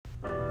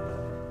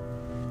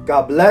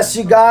God bless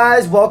you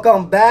guys.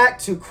 Welcome back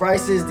to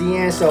Christ is the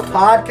Answer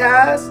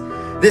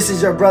podcast. This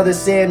is your brother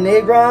Sam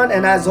Negron,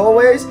 and as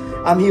always,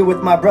 I'm here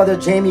with my brother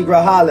Jamie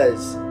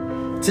Grajales.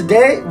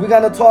 Today, we're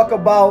going to talk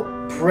about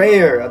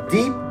prayer, a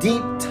deep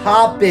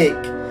topic.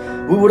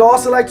 We would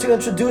also like to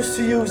introduce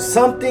to you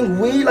something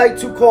we like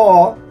to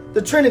call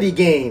the Trinity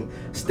game.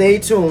 Stay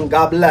tuned.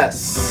 God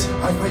bless.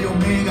 Alfa y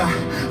Omega,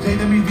 Rey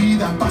de mi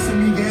vida, paz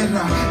en mi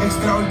guerra,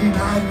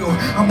 extraordinario,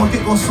 amor que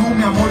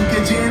consume, amor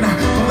que llena,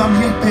 toda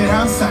mi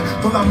esperanza,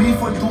 toda mi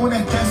fortuna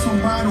está en su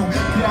mano,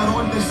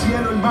 creador del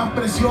cielo, el más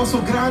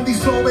precioso, grande y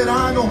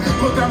soberano,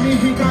 contra mi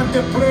gigante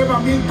prueba,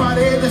 1000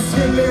 paredes,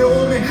 100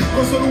 leones,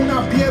 con solo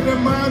una piedra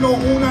en mano,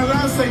 una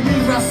lanza y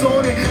 1000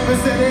 razones,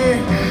 venceré,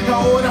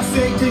 ahora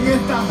sé quién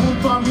está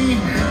junto a mí,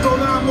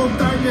 toda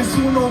montaña en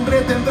su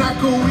nombre tendrá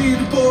que huir,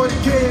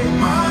 porque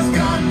más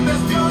grande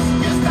es Dios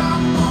que está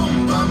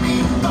junto a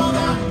mí,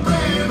 toda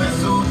prueba en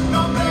su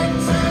nombre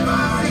se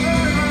va a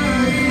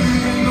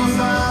ir, nos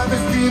ha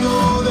vestido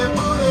de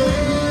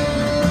poder,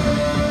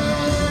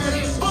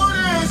 por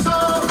eso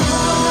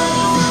firme,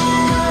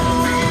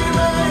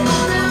 no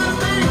te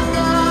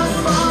detengas,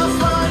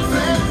 paso al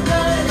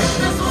frente,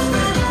 te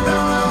sustenta,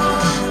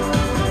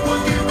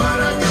 porque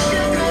para aquel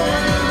que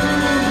cree,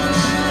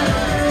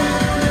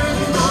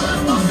 todo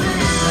es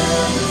posible,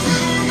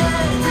 sigue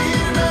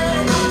firme,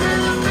 no te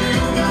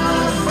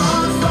detengas,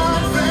 paso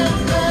al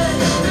frente,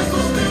 te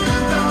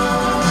sustenta,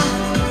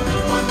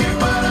 porque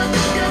para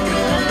aquel que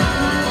cree,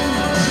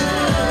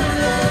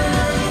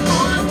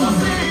 todo es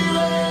posible.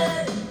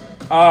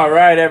 All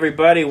right,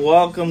 everybody.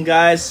 Welcome,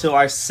 guys, to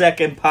our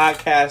second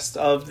podcast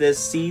of this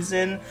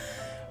season.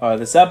 Or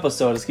this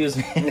episode, excuse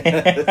me.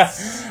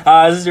 This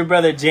is your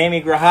brother,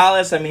 Jamie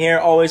Grajales. I'm here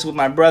always with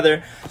my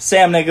brother,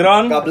 Sam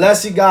Negron. God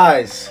bless you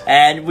guys.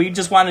 And we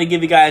just wanted to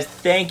give you guys,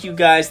 thank you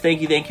guys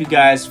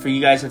for you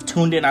guys have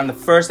tuned in on the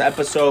first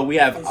episode. We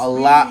have a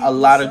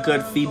lot of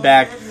good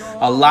feedback,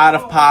 a lot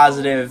of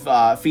positive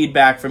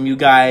feedback from you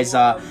guys.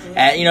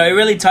 And, you know, it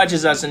really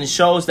touches us and it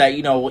shows that,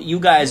 you know, you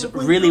guys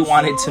really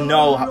wanted to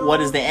know what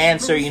is the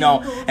answer, you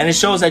know, and it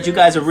shows that you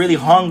guys are really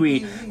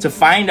hungry to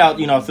find out,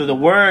 you know, through the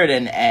word,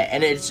 and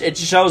it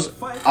shows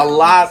a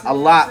lot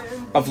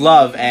of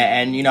love,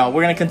 and you know,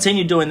 we're going to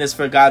continue doing this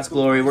for God's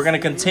glory. We're going to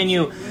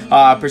continue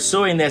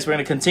pursuing this. We're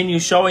going to continue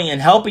showing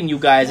and helping you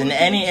guys in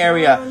any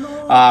area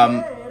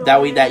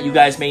that you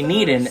guys may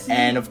need.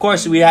 And of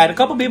course, we had a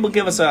couple people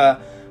give us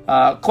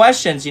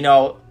questions, you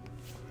know,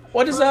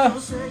 what's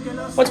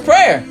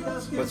prayer?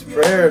 What's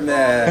prayer,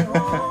 man?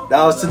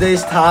 That was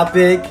today's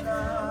topic,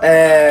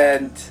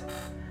 and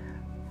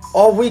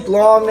all week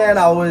long, man,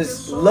 I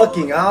was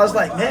looking. I was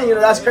like, man, you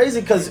know, that's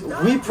crazy because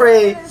we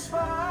pray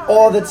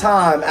all the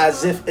time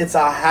as if it's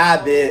our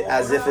habit,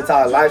 as if it's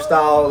our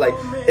lifestyle, like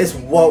it's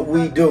what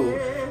we do.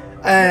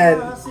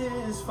 And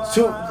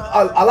to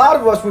a lot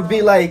of us would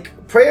be like,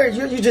 prayer,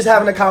 you're just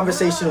having a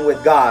conversation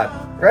with God,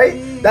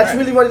 right? That's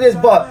really what it is.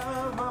 But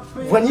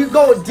when you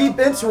go deep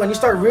into it and you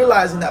start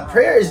realizing that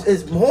prayer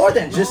is more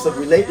than just a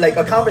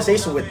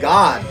conversation with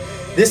God.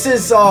 This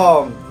is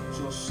I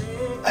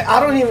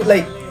don't even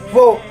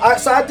so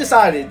I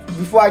decided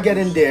before I get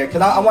in there,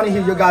 because I want to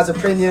hear your guys'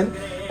 opinion,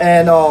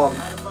 and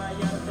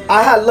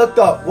I had looked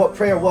up what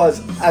prayer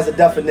was as a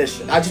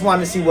definition. I just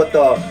wanted to see what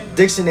the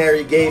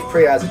dictionary gave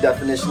prayer as a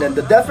definition, and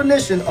the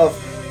definition of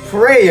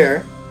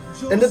prayer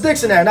in the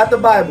dictionary, not the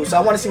Bible, so I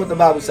want to see what the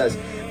Bible says.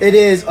 It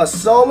is a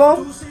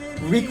solemn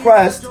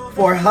request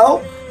for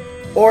help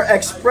or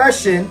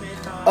expression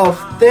of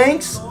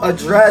thanks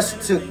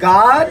addressed to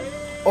God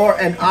or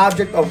an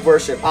object of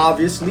worship.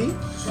 Obviously,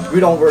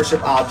 we don't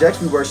worship objects,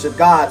 we worship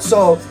God.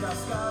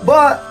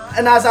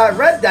 And as I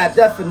read that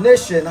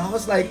definition, I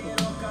was like,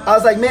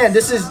 man,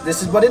 this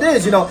is what it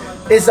is. You know,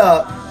 it's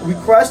a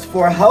request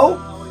for help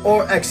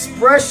or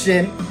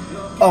expression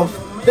of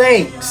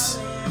thanks.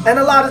 And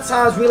a lot of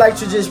times we like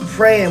to just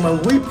pray, and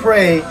when we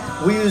pray,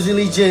 we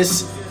usually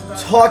just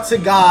talk to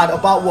God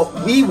about what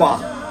we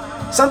want.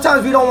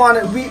 Sometimes we don't want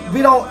to,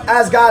 we don't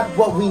ask God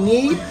what we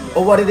need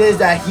or what it is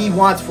that He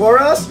wants for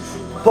us.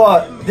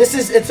 But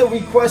it's a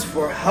request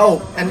for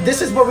help. And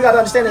this is what we got to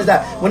understand, is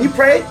that when you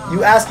pray,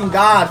 you asking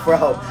God for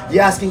help.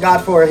 You're asking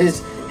God for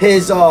His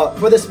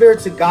for the Spirit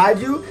to guide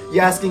you.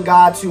 You're asking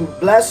God to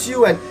bless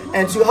you and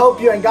to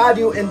help you and guide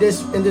you in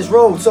this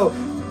road. So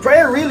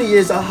prayer really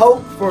is a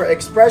hope for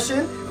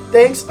expression,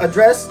 thanks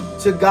addressed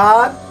to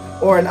God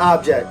or an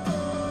object.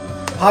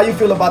 How you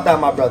feel about that,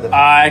 my brother?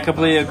 I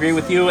completely agree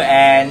with you,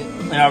 and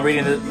you know,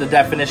 reading the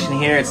definition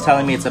here, it's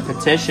telling me it's a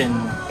petition.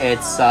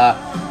 It's a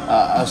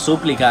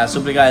súplica.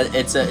 Súplica,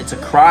 it's a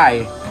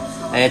cry.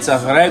 It's a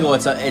ruego.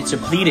 It's a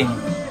pleading.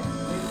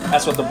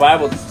 That's what the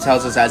Bible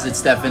tells us as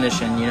its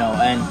definition, you know.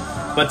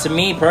 But to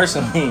me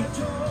personally,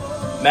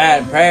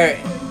 man, prayer.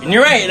 And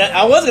you're right.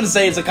 I was gonna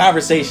say it's a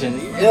conversation.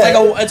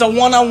 It's a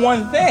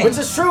one-on-one thing, which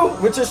is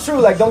true.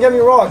 Like, don't get me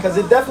wrong, because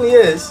it definitely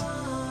is.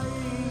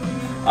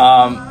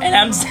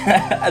 And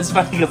that's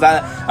funny because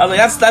I was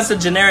like, that's a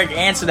generic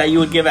answer that you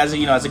would give as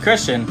a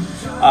Christian.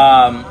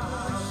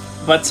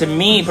 But to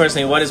me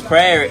personally, what is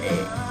prayer?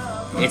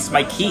 It's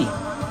my key.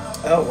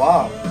 Oh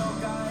wow.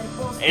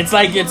 It's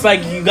like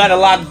you got a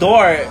locked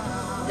door.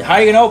 How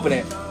are you gonna open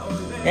it?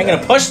 You ain't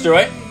gonna push through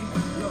it.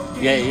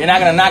 Yeah, you're not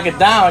gonna knock it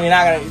down. You're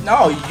not gonna.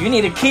 No, you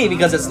need a key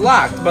because it's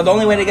locked. But the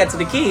only way to get to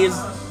the key is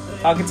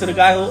talking to the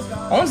guy who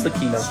owns the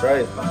keys. That's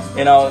right.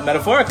 You know,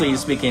 metaphorically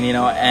speaking. You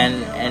know,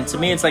 and to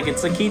me, it's like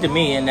it's the key to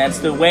me, and that's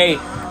the way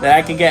that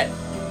I can get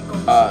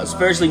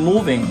spiritually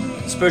moving,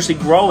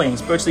 spiritually growing,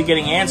 spiritually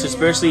getting answers,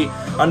 spiritually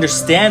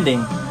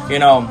understanding. You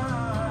know,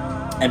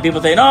 and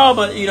people say, no,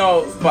 but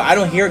I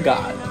don't hear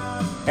God,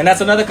 and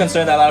that's another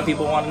concern that a lot of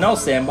people want to know,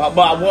 Sam. But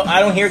I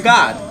don't hear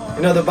God.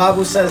 You know, the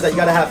Bible says that you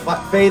gotta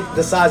have faith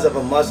the size of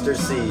a mustard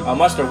seed. A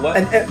mustard what?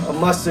 And a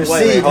mustard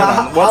Wait, seed. hold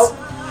on.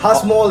 How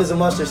small is a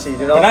mustard seed?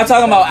 You know, We're not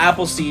talking about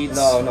apple seeds.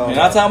 No. We're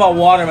not talking about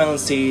watermelon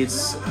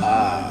seeds.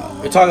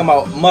 We're talking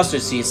about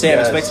mustard seeds. Sam,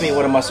 Yes. explain to me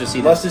what a mustard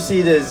seed is. Mustard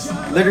seed is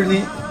literally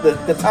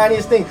the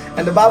tiniest thing.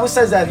 And the Bible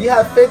says that if you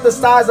have faith the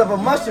size of a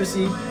mustard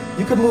seed,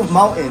 you could move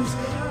mountains.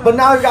 But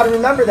now you got to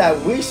remember that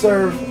we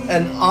serve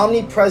an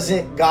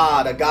omnipresent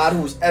God, a God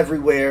who's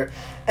everywhere.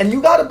 And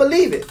you got to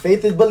believe it.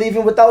 Faith is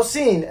believing without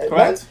seeing. Correct.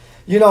 Right?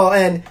 You know,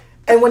 and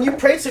when you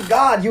pray to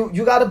God,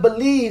 you got to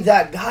believe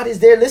that God is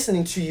there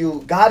listening to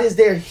you. God is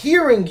there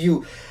hearing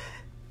you.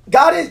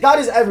 God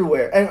is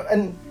everywhere.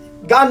 And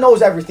God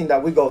knows everything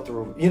that we go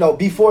through. You know,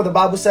 before the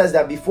Bible says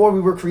that before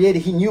we were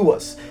created, He knew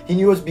us. He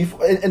knew us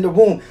before in the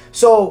womb.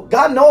 So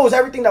God knows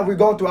everything that we're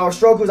going through, our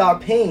struggles, our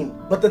pain.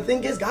 But the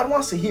thing is, God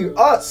wants to hear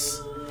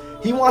us.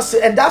 He wants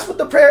to, and that's what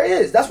the prayer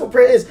is. That's what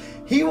prayer is.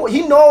 He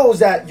knows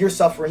that you're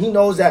suffering. He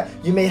knows that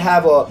you may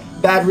have a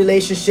bad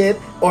relationship,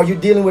 or you're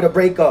dealing with a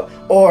breakup,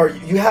 or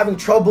you're having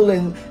trouble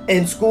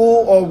in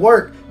school or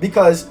work,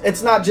 because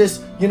it's not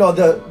just,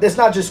 it's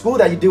not just school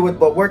that you deal with,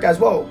 but work as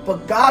well.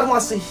 But God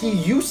wants to hear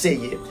you say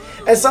it.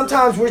 And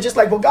sometimes we're just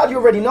like, well, God, you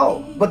already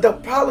know. But the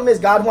problem is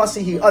God wants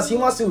to hear us. He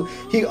wants to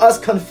hear us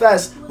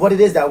confess what it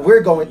is that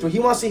we're going through. He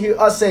wants to hear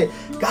us say,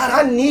 God,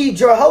 I need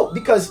your help,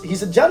 because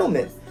He's a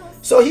gentleman.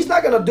 So He's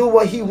not going to do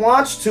what He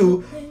wants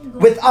to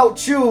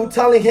without you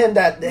telling Him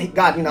that, hey,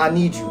 God, I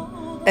need you.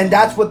 And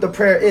that's what the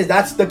prayer is.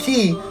 That's the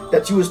key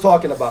that you was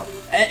talking about.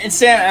 And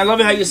Sam, I love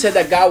it how you said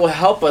that God will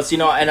help us,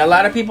 and a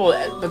lot of people,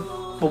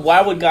 but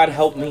why would God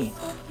help me?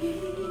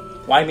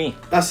 Why me?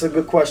 That's a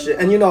good question.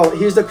 And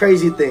here's the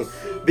crazy thing.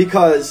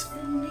 Because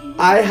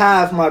I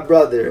have my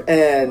brother,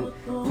 and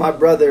my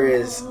brother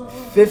is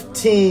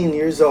 15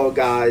 years old,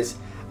 guys.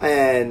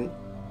 And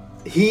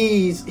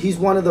he's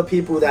one of the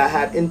people that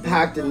had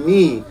impacted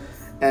me,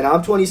 and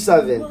I'm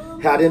 27,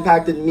 had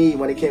impacted me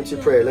when it came to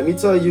prayer. Let me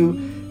tell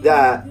you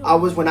that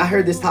when I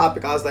heard this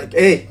topic, I was like,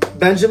 hey,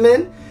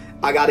 Benjamin,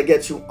 I got to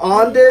get you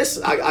on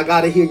this. I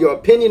got to hear your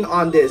opinion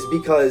on this,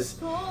 because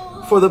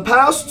for the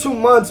past 2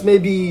 months,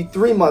 maybe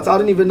 3 months, I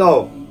don't even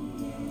know,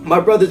 my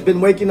brother's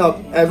been waking up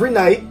every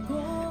night,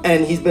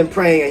 and he's been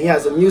praying, and he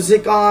has the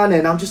music on,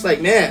 and I'm just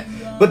like, man.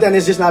 But then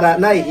it's just not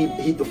at night.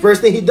 He the first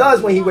thing he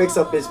does when he wakes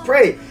up is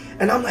pray.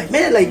 And I'm like,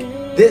 man, like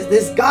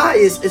this guy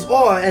is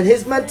all, and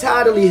his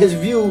mentality, his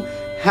view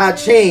had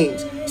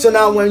changed. So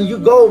now when you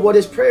go, what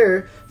is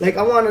prayer? Like,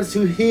 I wanted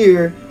to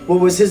hear what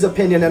was his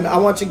opinion, and I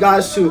want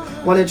to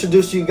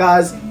introduce you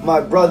guys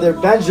my brother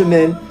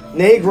Benjamin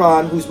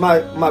Negron, who's my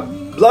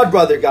blood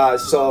brother,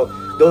 guys. So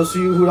those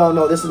of you who don't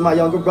know, this is my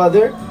younger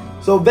brother.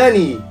 So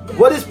Benny,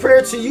 what is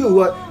prayer to you?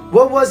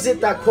 What was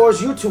it that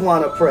caused you to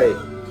want to pray?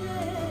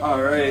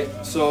 All right.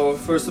 So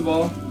first of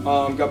all,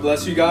 God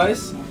bless you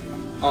guys.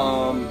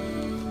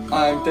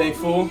 I'm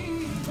thankful.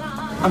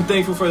 I'm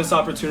thankful for this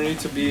opportunity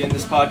to be in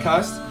this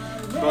podcast.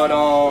 But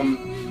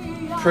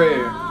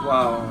prayer,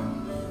 wow.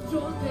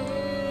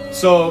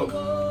 So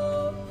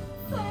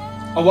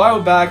a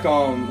while back,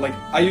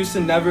 I used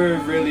to never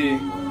really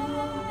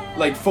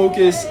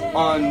focus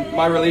on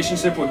my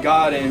relationship with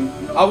God, and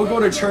I would go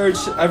to church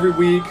every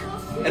week,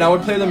 and I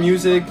would play the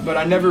music, but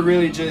I never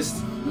really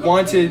just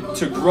wanted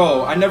to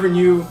grow. I never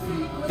knew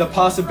the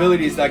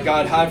possibilities that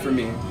God had for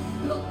me.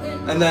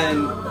 And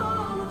then,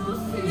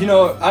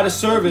 at a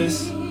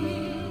service,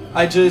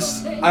 I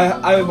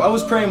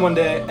was praying one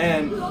day,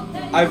 and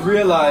I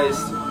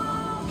realized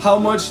how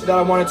much that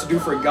I wanted to do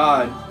for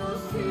God.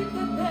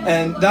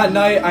 And that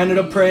night I ended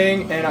up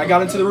praying, and I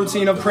got into the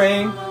routine of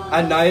praying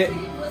at night.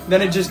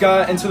 Then it just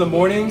got into the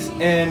mornings,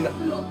 and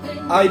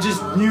I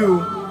just knew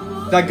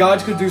that God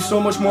could do so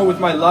much more with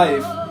my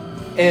life,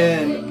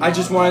 and I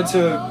just wanted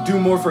to do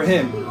more for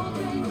Him.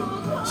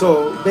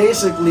 So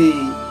basically,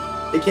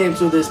 it came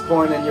to this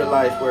point in your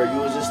life where you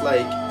was just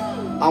like,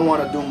 I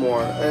want to do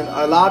more. And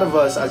a lot of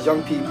us as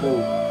young people,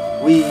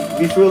 we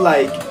feel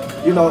like,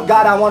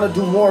 God, I want to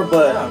do more,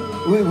 but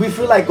we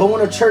feel like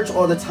going to church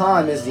all the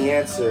time is the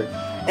answer,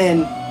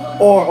 and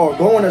or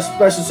going to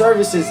special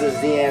services is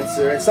the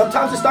answer. And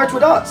sometimes it starts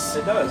with us.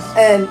 It does.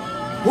 And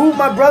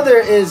my brother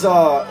is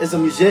a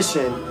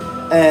musician,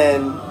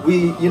 and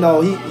he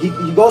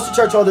goes to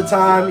church all the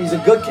time. He's a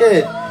good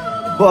kid,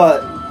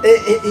 but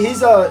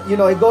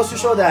it goes to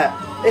show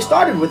that it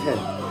started with him,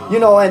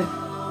 and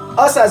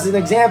us as an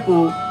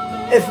example.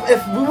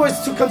 If we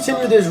was to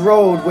continue this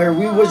road where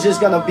we was just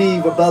gonna be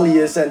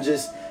rebellious and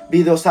just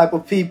be those type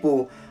of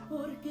people,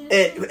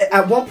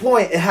 at one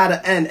point it had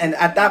an end, and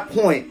at that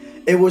point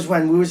it was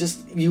when we was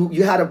just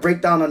you had to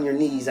break down on your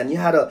knees and you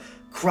had to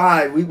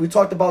cry. We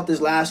talked about this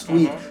last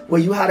week,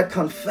 where you had to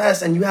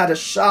confess and you had to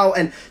shout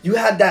and you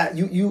had that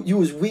you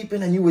was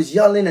weeping and you was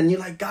yelling and you're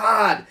like,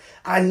 God,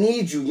 I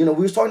need you. You know,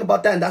 we was talking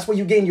about that, and that's where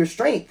you gain your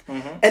strength.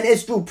 And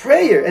it's through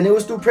prayer, and it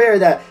was through prayer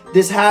that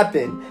this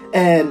happened.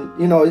 And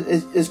you know,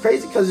 it's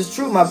crazy because it's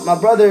true. My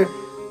brother,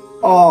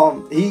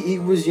 he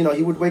was, you know,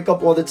 he would wake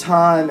up all the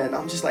time, and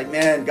I'm just like,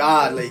 man,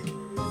 God, like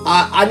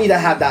I need to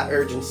have that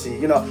urgency.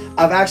 You know,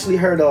 I've actually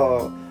heard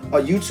a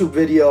YouTube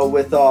video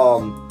with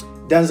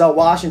Denzel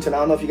Washington. I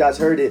don't know if you guys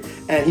heard it,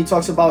 and he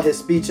talks about his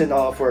speech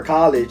for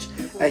college,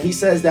 and he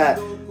says that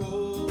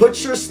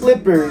put your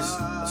slippers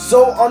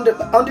so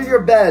under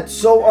your bed,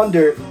 so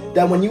under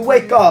that when you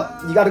wake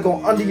up, you got to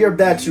go under your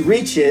bed to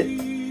reach it,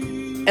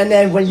 and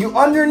then when you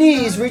on your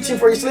knees reaching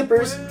for your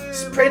slippers,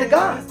 just pray to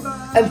God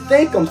and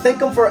thank him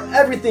for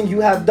everything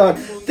you have done.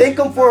 Thank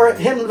him for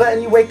him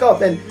letting you wake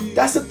up. And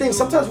that's the thing,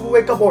 sometimes we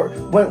wake up, or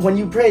when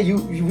you pray,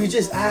 we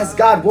just ask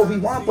God what we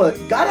want, but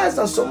God has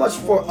done so much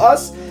for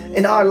us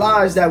in our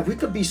lives that we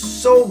could be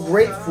so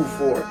grateful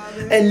for.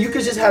 And you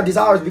could just have these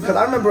hours, because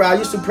I remember I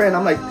used to pray and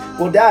I'm like,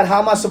 well, Dad, how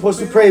am I supposed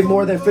to pray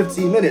more than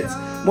 15 minutes,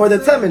 more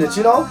than 10 minutes,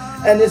 you know?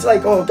 And it's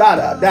like, oh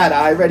God, Dad,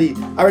 I already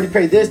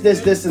prayed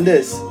this and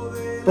this.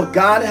 But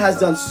God has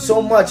done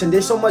so much, and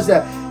there's so much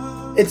that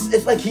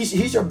it's like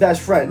he's your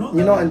best friend,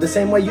 you know? And the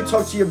same way you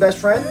talk to your best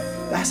friend,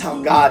 that's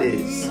how God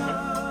is.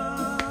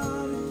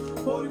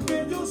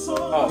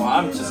 Oh,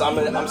 I'm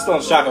still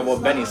in shock of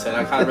what Benny said.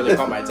 I kind of really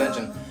caught my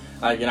attention.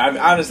 You know,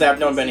 I've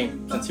known Benny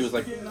since he was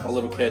like a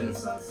little kid, and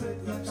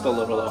still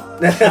little though.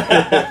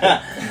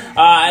 And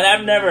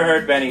I've never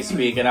heard Benny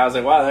speak, and I was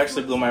like, wow, that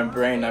actually blew my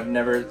brain. I've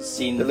never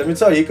seen. Let me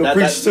tell you, he can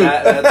preach too. You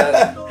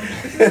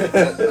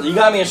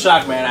got me in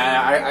shock, man.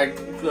 I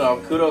you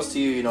know, kudos to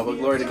you, you know, but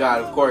glory to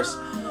God, of course.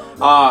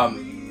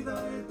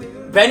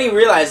 Benny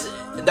realized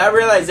that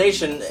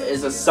realization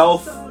is a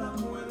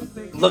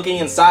looking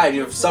inside,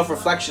 your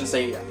self-reflection.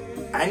 Say,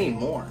 I need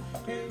more.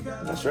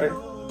 That's right.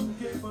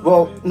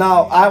 Well,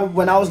 now,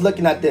 when I was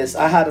looking at this,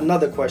 I had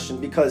another question,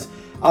 because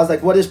I was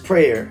like, what is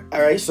prayer?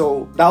 All right,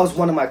 so that was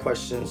one of my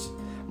questions.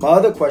 My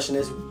other question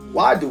is,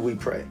 why do we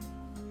pray?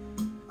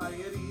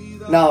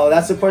 Now,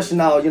 that's the question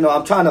now, you know,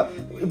 I'm trying to,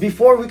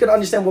 before we could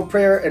understand what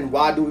prayer and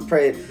why do we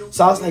pray,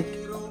 so I was like,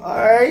 all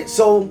right,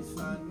 so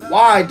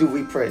why do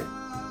we pray?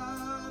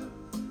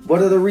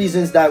 What are the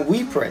reasons that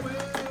we pray?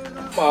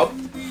 Well,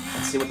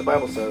 let's see what the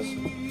Bible says.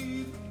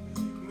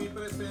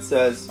 It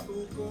says,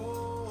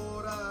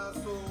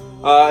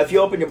 if you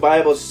open your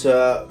Bibles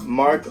to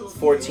Mark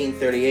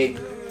 14:38.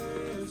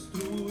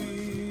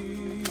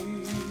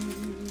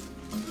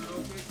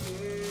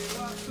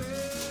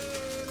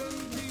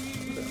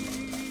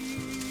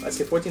 I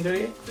say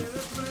 14:38?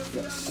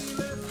 Yes.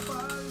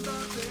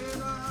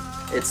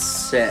 It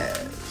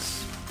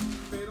says,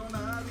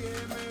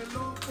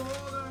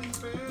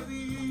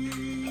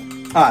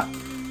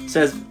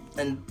 says,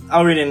 and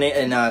I'll read it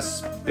in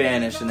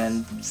Spanish, and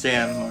then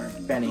Sam or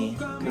Benny.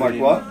 Mark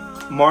what?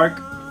 Mark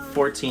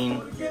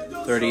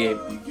 14:38.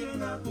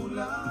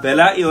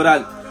 Velad y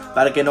orad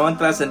para que no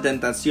entras en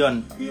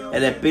tentación.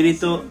 El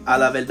espíritu a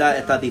la verdad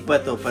está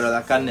dispuesto, pero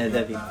la carne es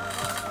débil.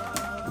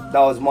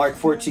 That was Mark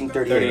 14:38.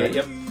 38, right?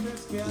 yep.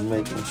 Just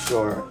making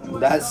sure.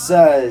 That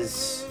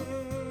says,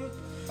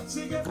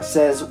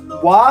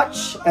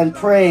 watch and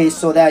pray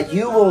so that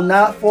you will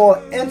not fall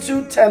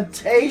into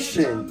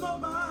temptation.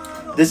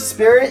 The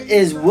spirit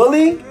is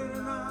willing,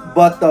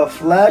 but the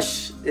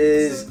flesh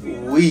is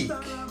weak.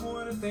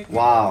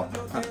 Wow.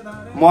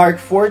 Mark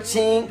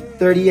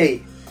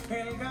 14:38.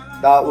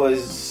 That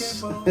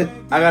was...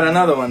 I got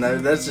another one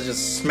that's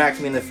just smacked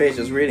me in the face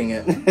just reading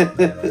it.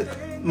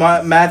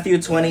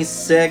 Matthew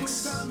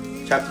 26,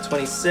 chapter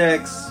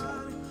 26,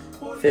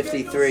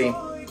 53.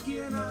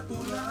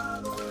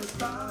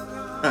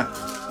 That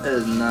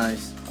is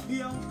nice.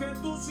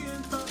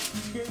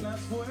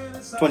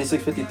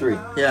 26:53.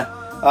 Yeah.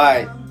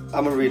 Alright,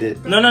 I'm gonna read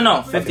it.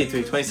 No.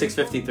 53.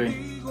 26:53.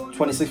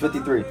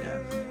 26:53.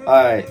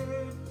 Alright.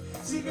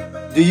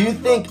 Do you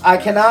think I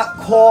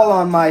cannot call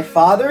on my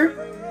Father,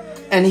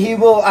 and he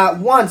will at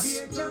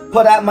once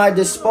put at my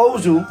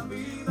disposal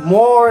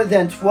more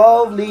than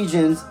 12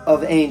 legions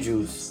of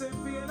angels?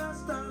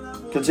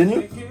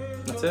 Continue.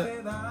 That's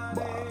it. Wow.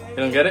 You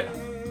don't get it?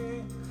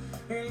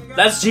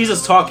 That's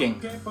Jesus talking.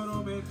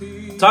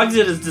 Talking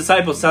to his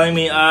disciples, telling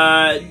me,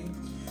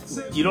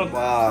 you don't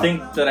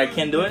think that I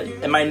can do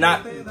it? Am I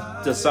not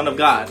the Son of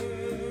God?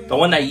 The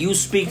one that you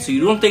speak to?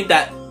 You don't think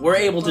that we're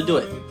able to do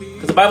it?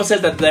 Because the Bible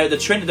says that the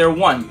Trinity, they're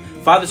one.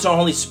 Father, Son,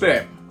 Holy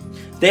Spirit.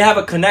 They have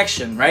a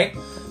connection, right?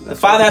 The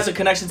Father has a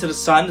connection to the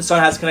Son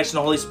has a connection to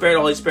the Holy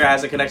Spirit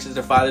has a connection to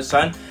the Father,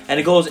 Son, and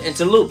it goes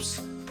into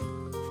loops.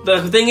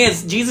 The thing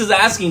is, Jesus is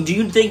asking, do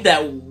you think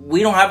that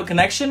we don't have a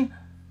connection?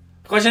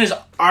 The question is,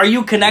 are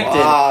you connected?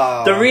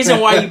 Wow. The reason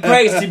why you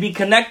pray is to be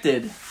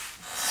connected.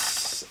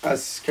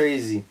 That's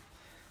crazy.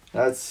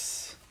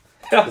 That's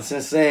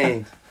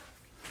insane.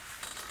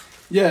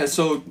 Yeah,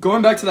 so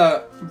going back to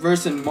that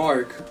verse in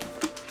Mark,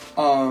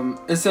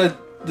 it said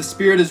the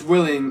spirit is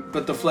willing,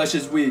 but the flesh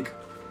is weak.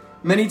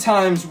 Many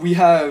times we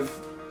have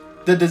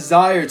the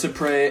desire to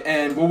pray,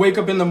 and we'll wake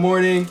up in the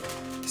morning,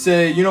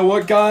 say, you know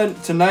what,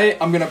 God, tonight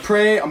I'm going to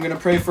pray. I'm going to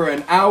pray for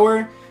an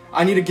hour.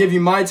 I need to give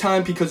you my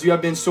time because you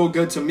have been so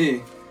good to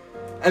me.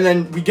 And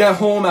then we get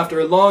home after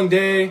a long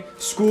day,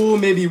 school,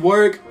 maybe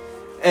work,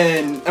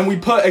 and we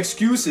put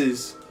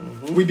excuses.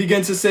 We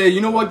begin to say,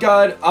 you know what,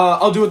 God,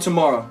 I'll do it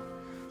tomorrow.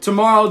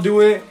 Tomorrow I'll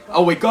do it.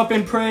 I'll wake up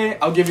and pray.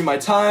 I'll give you my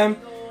time.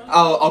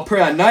 I'll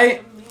pray at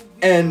night.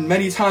 And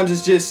many times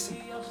it's just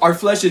our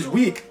flesh is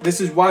weak.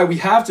 This is why we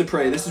have to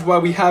pray. This is why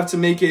we have to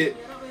make it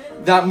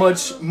that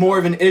much more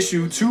of an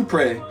issue to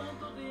pray.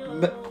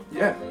 But,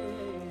 yeah.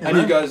 Any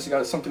of you guys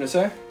got something to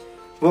say?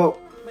 Well,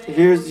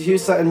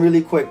 here's something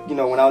really quick. You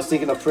know, when I was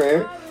thinking of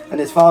prayer,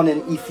 and it's found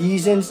in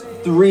Ephesians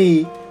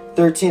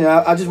 3:13.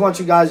 I just want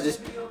you guys to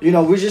just, you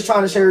know, we're just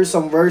trying to share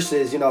some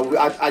verses. You know,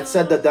 I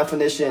said the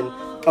definition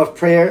of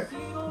prayer,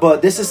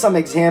 but this is some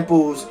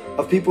examples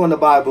of people in the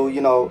Bible,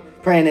 you know,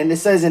 praying. And it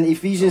says in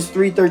Ephesians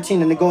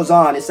 3:13, and it goes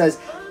on. It says,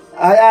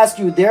 I ask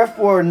you,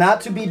 therefore,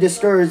 not to be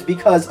discouraged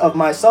because of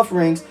my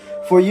sufferings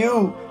for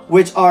you,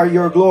 which are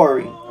your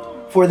glory.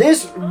 For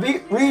this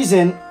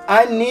reason,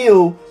 I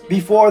kneel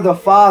before the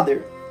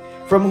Father,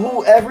 from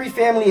whom every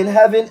family in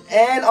heaven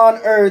and on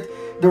earth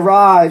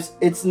derives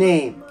its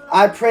name.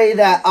 I pray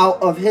that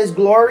out of his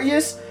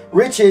glorious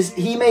riches,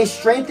 he may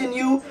strengthen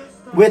you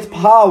with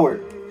power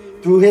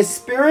through his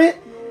Spirit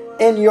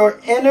in your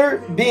inner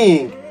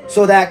being,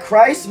 so that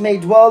Christ may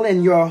dwell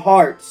in your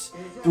hearts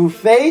through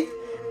faith.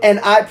 And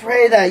I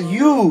pray that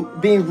you,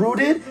 being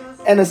rooted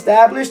and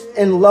established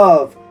in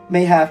love,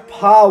 may have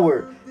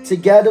power,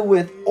 together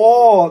with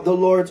all the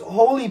Lord's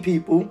holy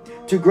people,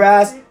 to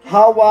grasp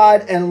how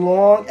wide and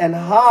long and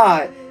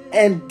high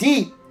and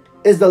deep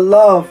is the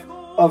love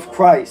of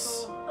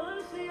Christ.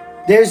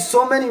 There's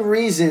so many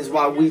reasons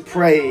why we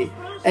pray.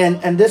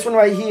 And this one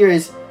right here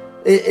is,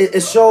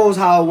 it shows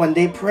how when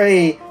they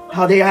pray,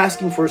 how they're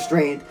asking for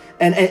strength.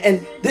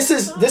 And this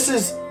is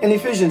in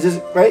Ephesians,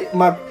 right?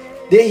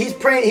 He's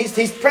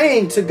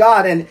praying to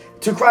God and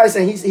to Christ,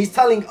 and he's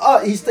telling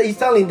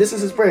this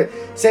is his prayer,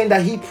 saying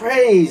that he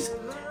prays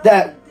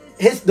that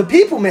the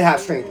people may have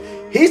strength.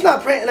 He's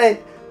not praying.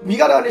 Like, you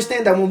got to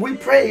understand that when we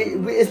pray,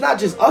 it's not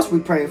just us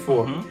we're praying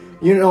for.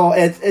 You know,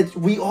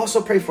 we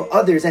also pray for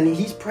others, and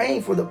he's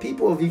praying for the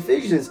people of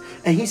Ephesians,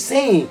 and he's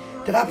saying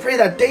that I pray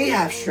that they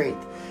have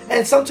strength.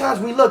 And sometimes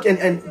we look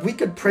and we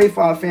could pray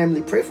for our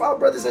family, pray for our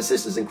brothers and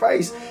sisters in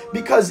Christ,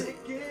 because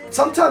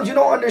sometimes you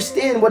don't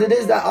understand what it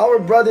is that our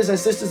brothers and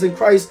sisters in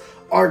Christ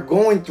are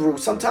going through.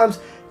 Sometimes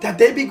that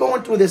they be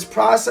going through this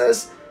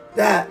process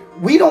that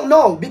we don't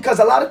know, because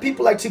a lot of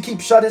people like to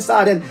keep shut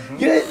inside, and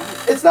you know,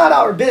 it's not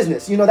our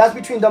business. You know, that's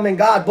between them and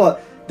God.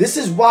 But this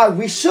is why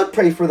we should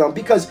pray for them,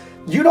 because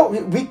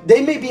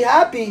they may be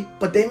happy,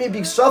 but they may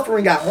be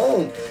suffering at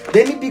home.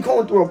 They may be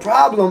going through a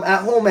problem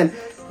at home, and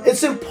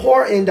it's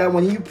important that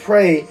when you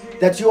pray,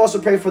 that you also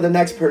pray for the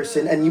next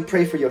person, and you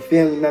pray for your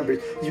family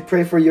members, you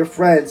pray for your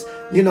friends.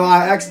 You know,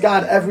 I ask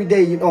God every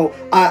day, you know,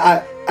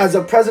 I as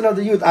a president of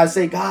the youth, I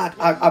say, God,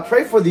 I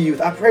pray for the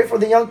youth, I pray for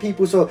the young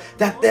people, so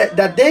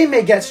that they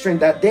may get strength,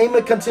 that they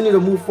may continue to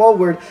move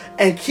forward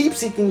and keep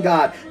seeking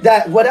God,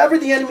 that whatever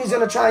the enemy is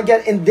going to try and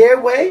get in their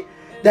way,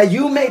 that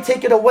you may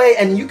take it away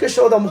and you can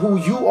show them who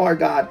you are,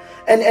 God.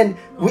 And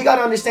we got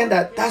to understand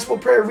that that's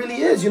what prayer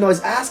really is. You know,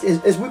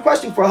 is we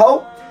questioning for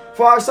help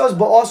for ourselves,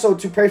 but also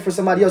to pray for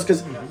somebody else,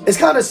 because it's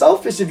kind of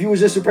selfish if you was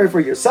just to pray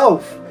for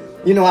yourself.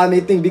 You know, I may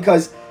think,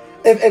 because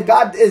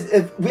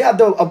if we have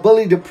the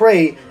ability to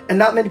pray and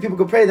not many people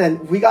can pray,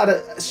 then we got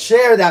to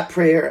share that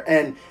prayer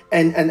and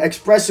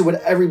express it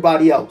with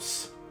everybody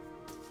else.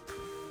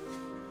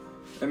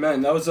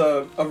 Amen. That was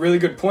a really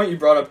good point you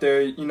brought up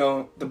there. You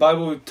know, the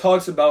Bible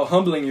talks about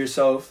humbling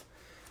yourself,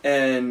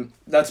 and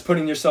that's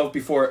putting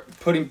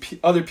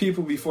other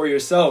people before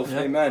yourself.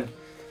 Yeah. Amen.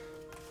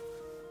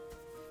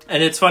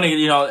 And it's funny,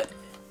 you know,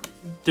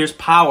 there's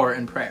power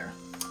in prayer.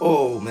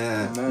 Oh,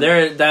 man.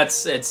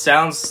 It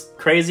sounds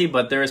crazy,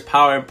 but there is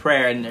power in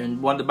prayer.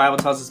 And one, the Bible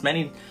tells us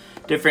many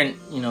different,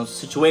 you know,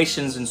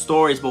 situations and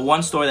stories, but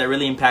one story that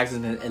really impacts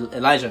is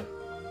Elijah.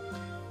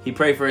 He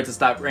prayed for it to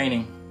stop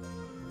raining.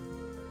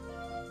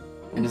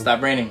 And it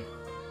stopped raining.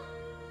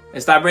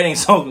 It stopped raining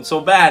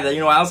so bad that, you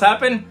know what else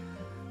happened?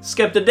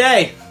 Skipped a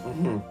day.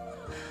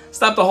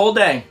 Stopped the whole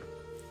day.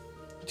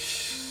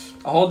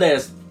 A whole day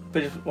is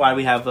why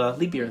we have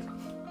leap year.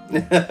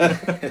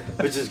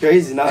 Which is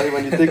crazy now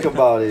when you think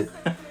about it.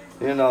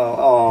 You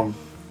know,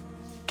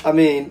 I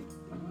mean,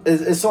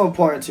 it's so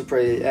important to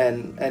pray,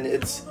 and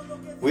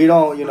we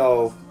don't, you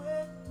know,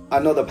 I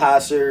know the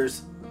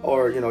pastors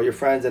or, you know, your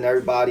friends and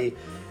everybody,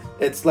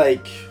 it's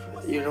like,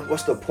 you know,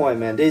 what's the point,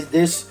 man?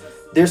 There's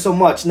so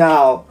much.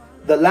 Now,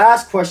 the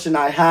last question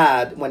I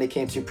had when it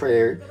came to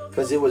prayer,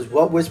 because it was,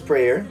 what was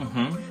prayer?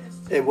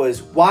 It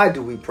was, why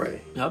do we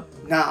pray? Yep.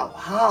 Now,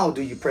 how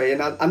do you pray?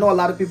 And I know a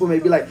lot of people may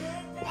be like,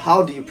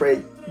 how do you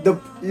pray?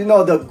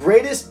 The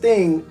greatest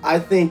thing, I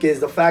think, is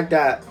the fact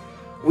that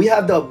we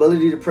have the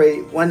ability to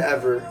pray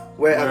whenever,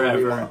 wherever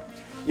we want.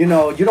 you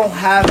know, you don't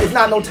have, it's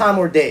not no time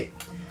or day.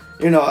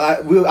 You know,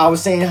 I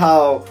was saying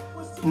how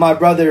my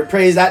brother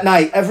prays at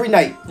night, every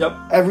night. Yep.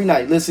 Every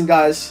night. Listen,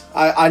 guys,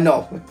 I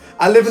know.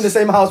 I live in the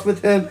same house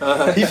with him.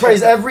 He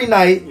prays every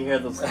night. You hear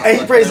those? And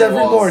he prays every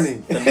walls.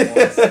 morning. Thin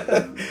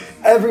walls.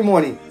 Every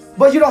morning.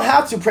 But you don't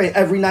have to pray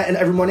every night and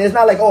every morning. It's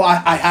not like, oh,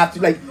 I have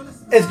to. Like,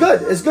 it's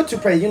good. It's good to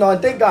pray, you know,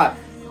 and thank God.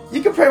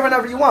 You can pray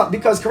whenever you want,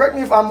 because correct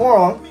me if I'm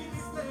wrong.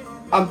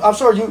 I'm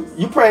sure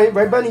you pray,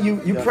 right, Benny?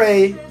 You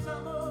pray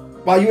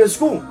while you're at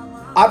school.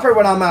 I pray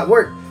when I'm at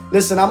work.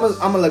 Listen, I'm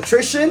an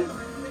electrician.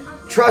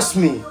 Trust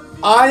me,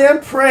 I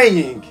am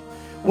praying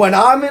when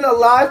I'm in a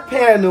live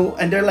panel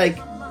and they're like,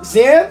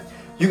 Sam,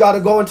 you got to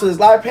go into this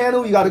live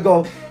panel. You got to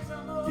go.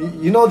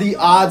 You know the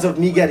odds of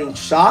me getting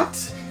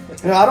shocked.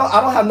 You know,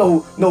 I don't have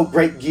no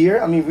great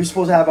gear. I mean, we're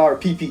supposed to have our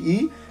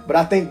PPE, but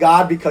I thank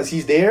God because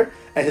He's there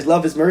and His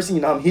love, His mercy.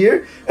 You know, I'm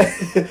here.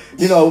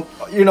 you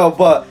know.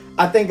 But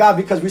I thank God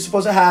because we're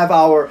supposed to have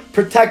our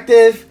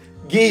protective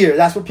gear.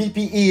 That's what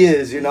PPE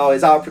is. You know,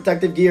 it's our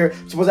protective gear.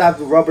 We're supposed to have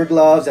the rubber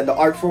gloves and the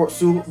art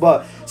suit.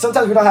 But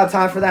sometimes we don't have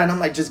time for that, and I'm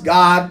like, just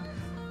God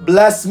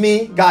bless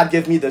me. God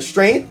give me the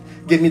strength.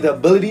 Give me the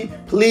ability.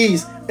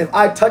 Please, if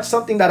I touch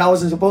something that I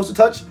wasn't supposed to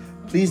touch,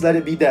 please let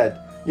it be dead.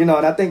 You know,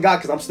 and I thank God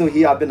because I'm still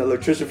here. I've been an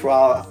electrician for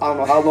I don't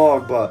know how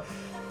long, but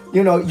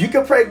you know, you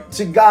can pray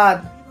to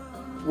God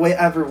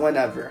wherever,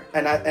 whenever.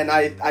 And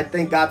I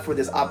thank God for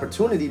this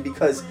opportunity,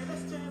 because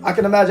I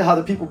can imagine how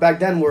the people back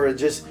then were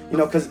just, you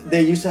know, because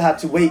they used to have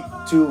to wait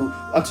until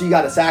you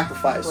got a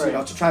sacrifice, right, you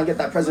know, to try and get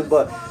that present.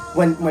 But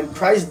when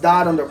Christ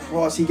died on the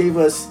cross, He gave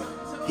us,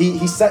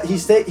 He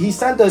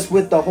sent us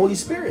with the Holy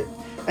Spirit.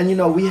 And, you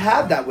know, we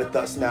have that with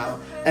us now.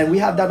 And we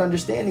have that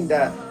understanding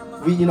that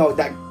we, you know,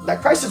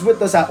 that Christ is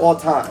with us at all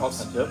times.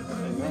 Awesome. Yep.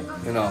 Amen.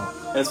 You know.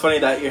 And it's funny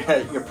that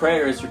your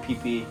prayer is your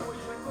PPE,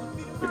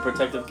 your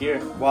protective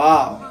gear.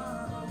 Wow.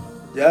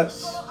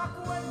 Yes.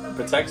 It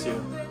protects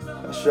you.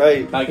 That's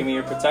right. God, give me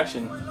your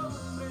protection.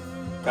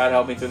 God,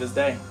 help me through this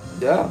day.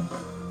 Yeah.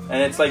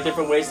 And it's like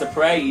different ways to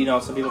pray. You know,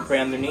 some people pray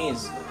on their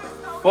knees.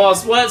 Well,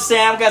 what,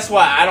 Sam? Guess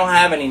what? I don't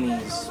have any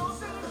knees.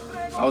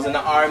 I was in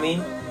the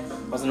army.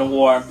 I was in the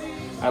war.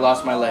 I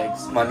lost my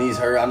legs. My knees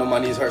hurt. I know my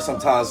knees hurt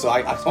sometimes, so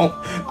I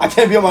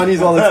can't be on my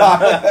knees all the time.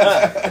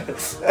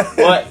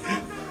 But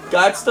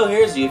God still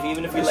hears you,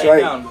 even if you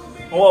lay down.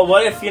 Well,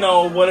 what if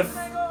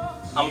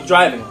I'm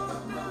driving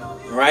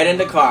right in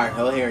the car?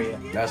 He'll hear you.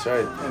 That's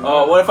right.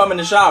 Oh, what if I'm in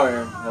the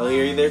shower? He'll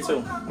hear you there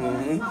too.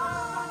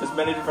 Mm-hmm. There's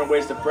many different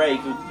ways to pray.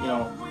 You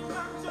know,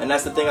 and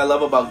that's the thing I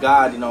love about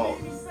God. You know,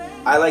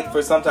 I like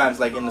for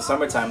sometimes, like in the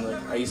summertime,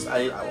 like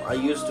I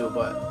used to,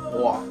 but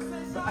walk.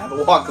 I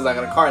haven't walked because I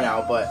got a car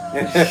now, but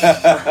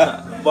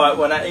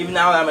but even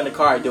now I'm in the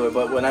car, I do it.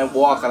 But when I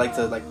walk, I like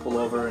to like pull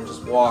over and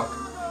just walk.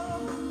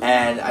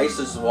 And I used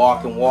to just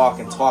walk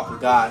and talk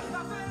with God.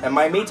 And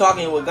me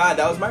talking with God,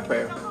 that was my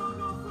prayer.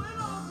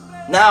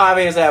 Now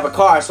obviously I have a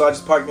car, so I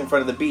just park in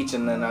front of the beach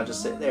and then I'll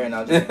just sit there and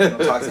I'll just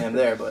talk to Him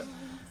there. But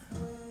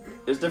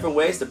there's different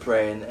ways to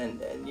pray,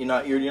 and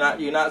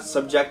you're not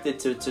subjected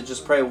to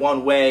just pray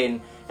one way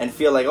and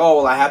feel like, oh,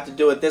 well, I have to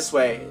do it this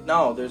way.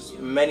 No, there's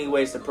many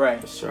ways to pray.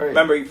 Sure.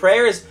 Remember,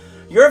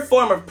 your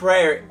form of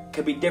prayer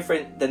could be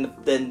different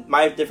than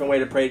my different way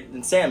to pray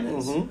than Sam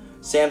is. Mm-hmm.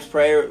 Sam's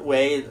prayer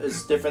way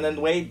is different than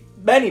the way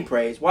Benny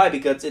prays. Why?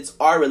 Because it's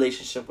our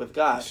relationship with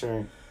God.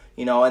 Sure.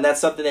 You know, and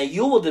that's something that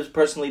you will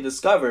personally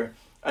discover,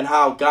 and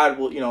how God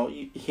will, you know,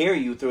 hear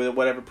you through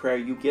whatever prayer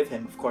you give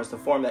Him. Of course, the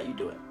form that you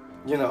do it.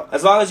 You know,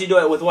 as long as you do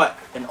it with what?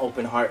 An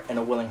open heart and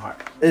a willing heart.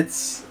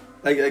 It's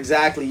like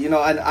exactly. You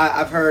know, and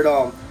I've heard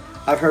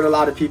a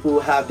lot of people who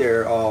have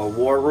their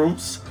war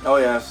rooms. Oh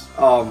yes.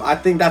 I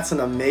think that's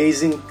an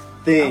amazing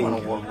thing. I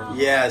want a war room.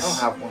 Yes.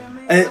 I don't have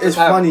one. And it's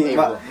funny.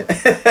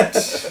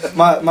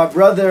 My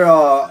brother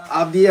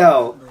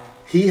Abdiel,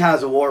 he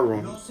has a war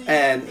room,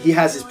 and he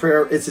has his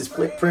prayer. It's his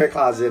prayer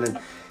closet, and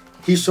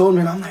he showed me,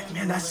 and I'm like,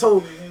 man, that's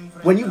so.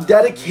 When you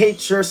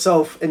dedicate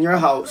yourself in your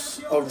house,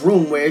 a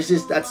room where it's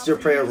just, that's your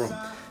prayer room,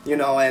 you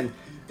know, and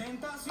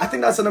I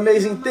think that's an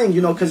amazing thing,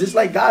 you know, because it's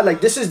like, God, like,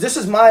 this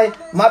is my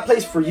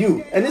place for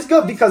you. And it's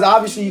good because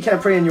obviously you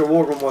can't pray in your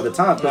war room all the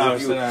time. No,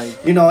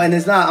 you know, and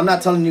I'm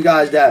not telling you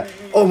guys that,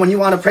 oh, when you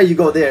want to pray, you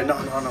go there.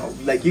 No.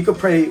 Like, you could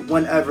pray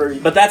whenever.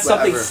 But that's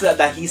something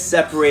that He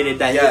separated,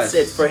 that yes.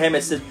 it's for Him.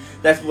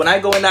 That's when I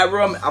go in that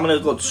room, I'm going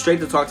to go straight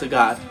to talk to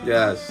God.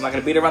 Yes. I'm not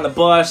going to beat around the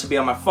bush, be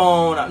on my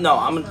phone. No,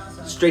 I'm going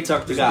to straight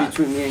talk to God.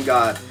 Between me and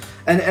God.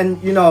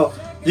 And you know,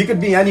 you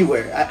could be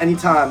anywhere at any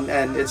time,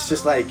 and it's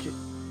just like,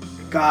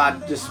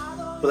 God, just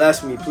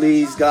bless me,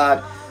 please,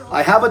 God.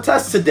 I have a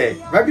test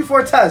today. Right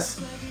before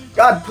test,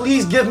 God,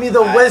 please give me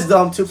the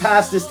wisdom to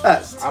pass this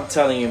test. I'm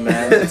telling you,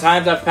 man. The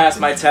times I've passed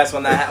my test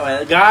when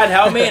God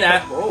help me, and A+,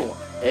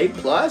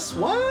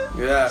 what?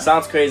 Yeah.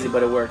 Sounds crazy,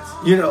 but it worked.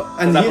 You know,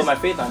 and I put my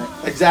faith on it.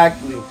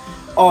 Exactly.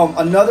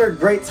 Another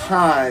great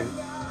time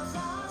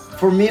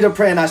for me to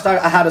pray, and I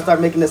had to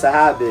start making this a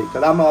habit,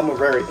 because I'm a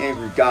very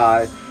angry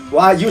guy.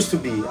 Well, I used to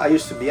be,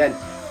 and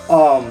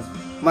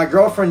my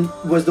girlfriend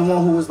was the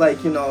one who was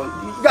like, you know,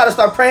 you gotta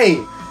start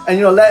praying. and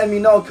you know, letting me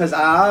know, because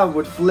I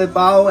would flip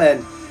out.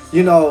 And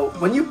you know,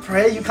 when you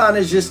pray, you kind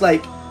of just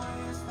like,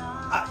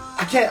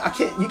 I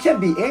can't. You can't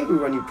be angry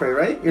when you pray,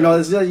 right? You know,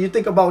 it's just, you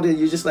think about it,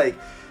 you're just like,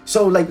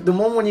 so like the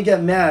moment when you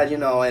get mad, you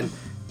know, and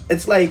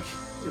it's like,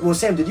 well,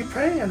 Sam, did you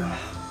pray? And all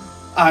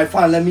right,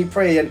 fine, let me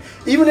pray. And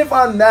even if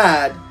I'm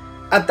mad,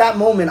 at that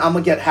moment, I'm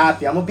gonna get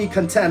happy. I'm gonna be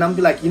content. I'm gonna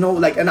be like, you know,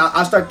 like, and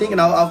I start thinking,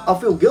 I'll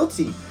feel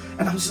guilty,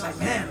 and I'm just like,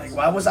 man, like,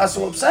 why was I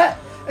so upset?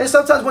 And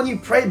sometimes when you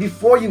pray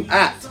before you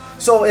act,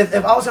 so if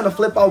I was gonna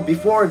flip out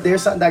before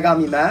there's something that got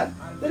me mad,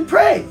 then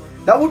pray.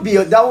 That would be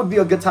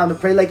a good time to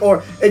pray. Like,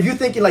 or if you're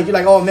thinking like, you're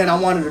like, oh man, I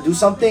wanted to do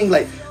something,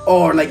 like,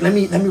 or like, let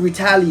me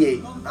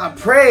retaliate.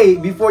 Pray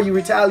before you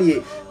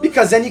retaliate,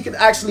 because then you can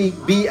actually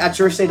be at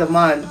your state of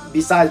mind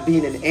besides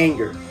being in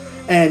anger,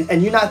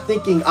 and you're not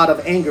thinking out of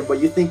anger, but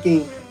you're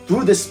thinking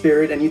through the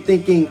Spirit, and you're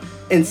thinking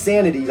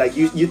insanity, like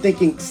you're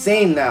thinking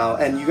sane now,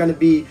 and you're gonna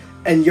be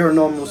in your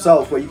normal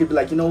self, where you could be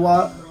like, you know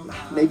what,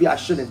 maybe I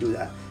shouldn't do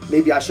that,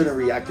 maybe I shouldn't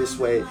react this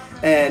way.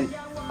 And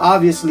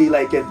obviously,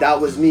 like, if that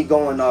was me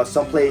going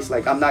someplace,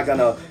 like, I'm not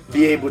gonna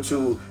be able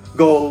to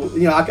go,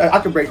 you know, I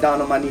could break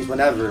down on my knees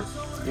whenever,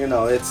 you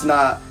know, it's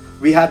not,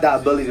 we had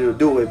that ability to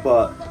do it.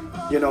 But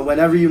you know,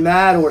 whenever you're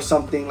mad or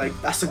something, like,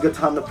 that's a good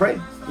time to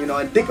pray, you know,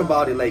 and think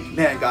about it, like,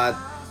 man, God,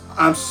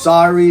 I'm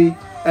sorry,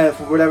 and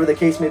for whatever the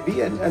case may be,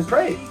 and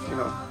pray, you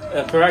know.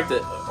 Correct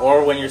it.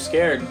 Or when you're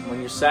scared, when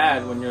you're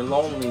sad, when you're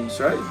lonely. That's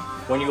right.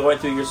 When you're going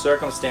through your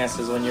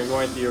circumstances, when you're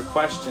going through your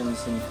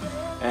questions, and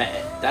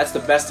that's the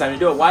best time to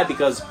do it. Why?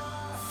 Because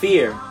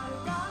fear,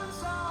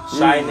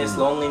 shyness,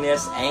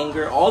 loneliness,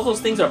 anger, all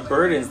those things are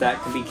burdens that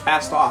can be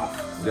cast off.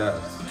 Yes.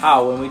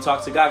 How? When we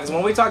talk to God. Because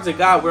when we talk to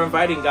God, we're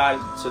inviting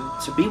God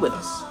to be with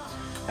us.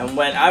 And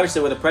when,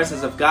 obviously, where the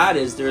presence of God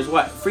is, there's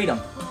what? Freedom.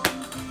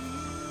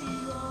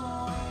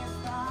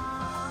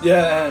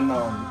 Yeah, and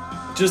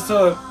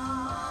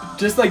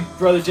just like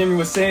Brother Jimmy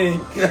was saying,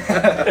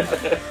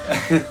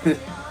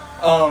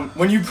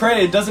 when you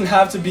pray, it doesn't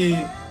have to be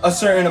a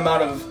certain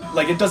amount of,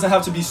 like, it doesn't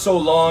have to be so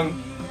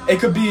long. It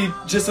could be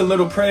just a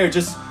little prayer,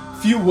 just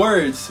few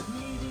words.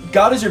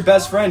 God is your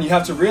best friend. You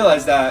have to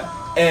realize that.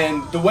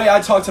 And the way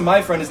I talk to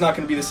my friend is not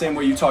going to be the same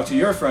way you talk to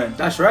your friend.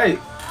 That's right.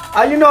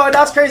 You know,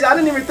 that's crazy. I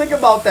didn't even think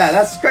about that.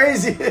 That's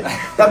crazy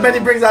that Benny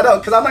brings that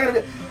up, because I'm not going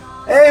to be,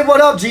 hey,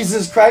 what up,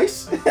 Jesus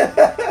Christ?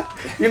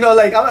 You know,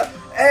 like, I'm like,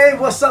 hey,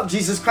 what's up,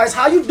 Jesus Christ?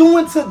 How you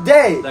doing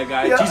today? That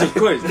guy, you know? Jesus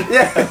Christ.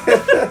 Yeah.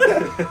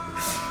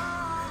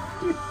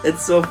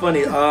 It's so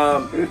funny.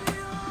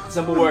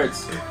 Simple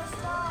words.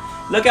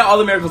 Look at all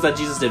the miracles that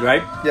Jesus did,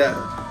 right? Yeah.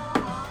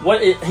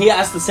 He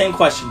asked the same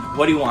question.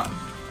 What do you want?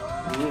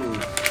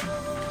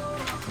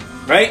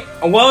 Right?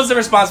 And what was the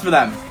response for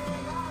them?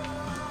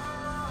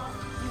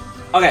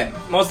 Okay,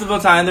 most of the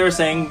time they were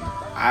saying,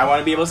 I want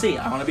to be able to see.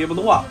 I want to be able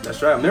to walk.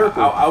 That's right, a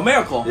miracle. A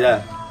miracle.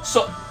 Yeah.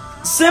 So,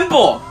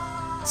 simple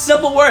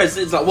words.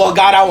 It's like, well,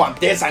 God, I want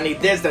this. I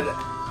need this. That.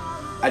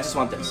 I just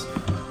want this.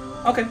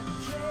 Okay,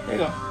 there you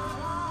go.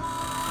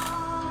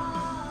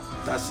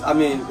 That's, I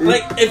mean,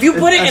 like, if you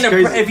put it in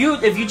crazy.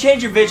 if you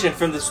change your vision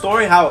from the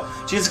story how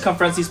Jesus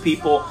confronts these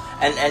people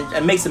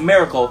and makes a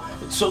miracle,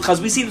 so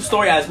because we see the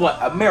story as what,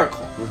 a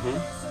miracle.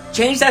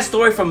 Change that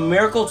story from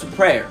miracle to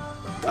prayer.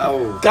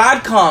 Oh.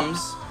 God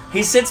comes,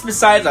 he sits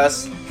beside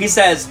us, he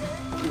says,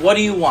 what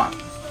do you want?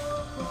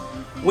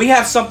 We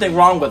have something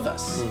wrong with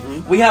us.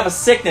 We have a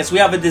sickness, we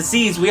have a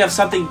disease, we have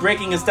something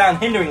breaking us down,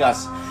 hindering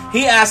us.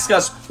 He asks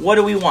us, what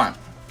do we want?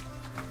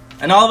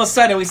 And all of a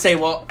sudden we say,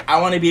 well, I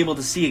want to be able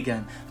to see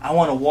again. I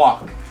want to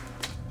walk.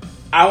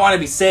 I want to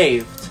be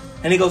saved.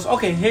 And he goes,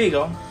 okay, here you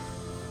go.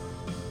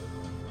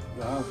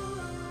 Wow.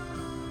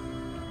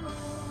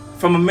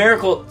 From a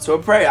miracle to a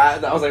prayer.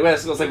 I was like,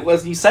 wait,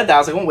 when you said that, I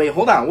was like, oh, wait,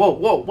 hold on.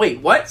 Whoa, wait,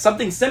 what?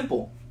 Something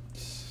simple.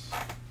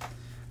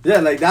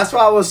 Yeah, like, that's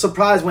why I was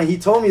surprised when he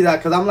told me that,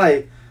 because I'm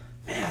like,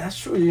 man, that's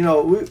true. You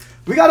know,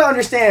 we got to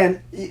understand,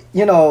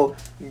 you know,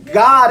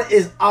 God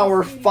is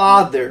our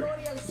Father.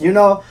 You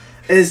know,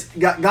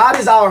 God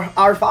is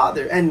our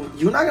Father, and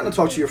you're not gonna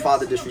talk to your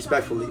father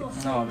disrespectfully.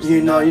 No, you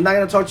know, you're not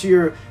gonna talk to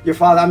your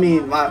father. I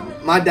mean,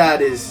 my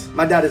dad is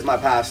my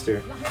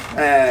pastor,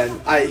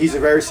 and he's a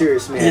very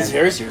serious man. He's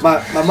very serious.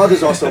 My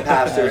mother's also a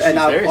pastor, and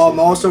I'm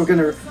also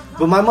gonna.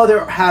 But my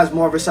mother has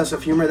more of a sense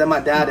of humor than my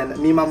dad, and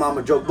me and my mom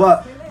would joke.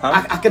 But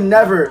I can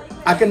never.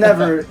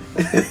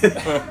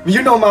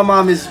 You know, my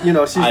mom is. You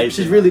know,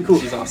 she's really cool.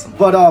 She's awesome.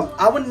 But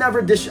I would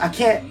never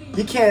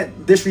You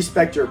can't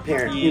disrespect your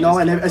parent. You know,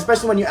 and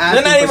especially when you ask.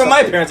 They're not even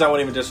my parents. I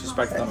won't even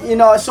disrespect them. You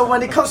know, so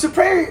when it comes to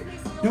prayer,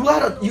 you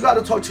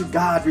gotta talk to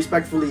God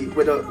respectfully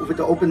with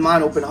the open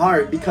mind, open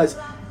heart, because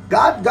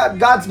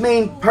God's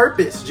main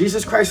purpose,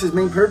 Jesus Christ's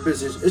main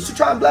purpose is to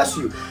try and bless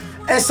you.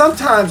 And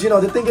sometimes, you know,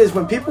 the thing is,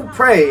 when people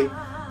pray,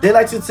 they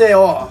like to say,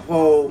 oh,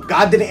 well,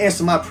 God didn't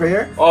answer my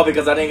prayer. Oh,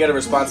 because I didn't get a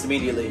response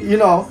immediately. You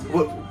know,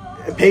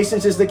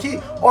 patience is the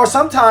key. Or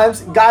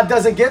sometimes God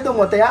doesn't give them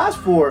what they asked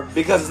for.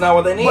 Because it's not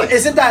what they need. But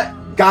isn't that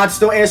God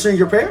still answering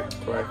your prayer?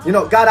 Correct. You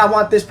know, God, I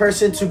want this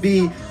person to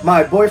be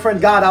my boyfriend.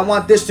 God, I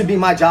want this to be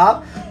my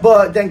job.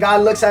 But then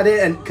God looks at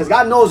it, and because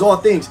God knows all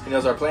things. He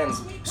knows our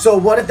plans. So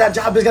what if that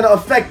job is going to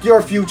affect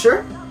your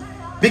future?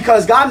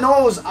 Because God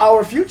knows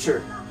our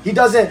future. He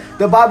doesn't.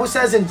 The Bible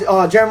says in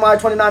Jeremiah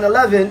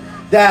 29:11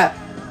 that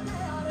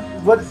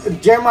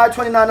Jeremiah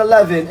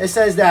 29:11, it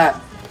says that,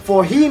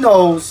 for he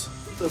knows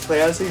the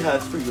plans he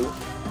has for you,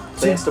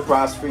 plans to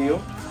prosper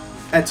you,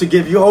 and to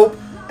give you hope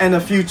and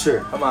a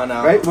future. Come on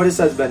now. Right? What it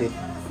says, Benny?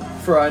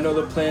 For I know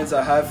the plans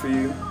I have for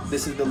you.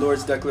 This is the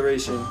Lord's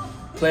declaration.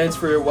 Plans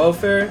for your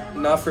welfare,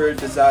 not for your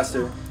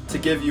disaster, to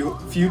give you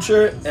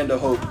future and a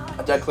hope.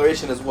 A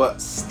declaration is what?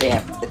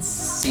 Stamped. It's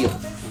sealed.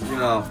 You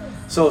know.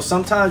 So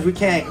sometimes we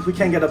can't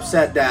get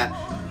upset that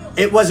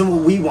it wasn't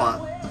what we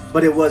want,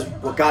 but it was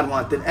what God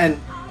wanted. And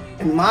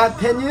in my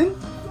opinion,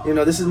 you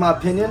know, this is my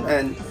opinion,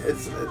 and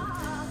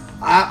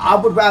I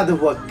would rather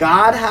what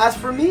God has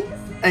for me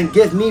and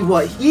give me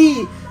what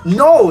He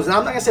knows. And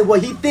I'm not gonna say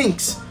what He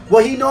thinks,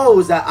 what He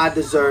knows that I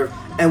deserve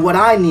and what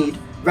I need,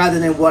 rather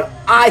than what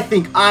I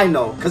think I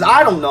know. Because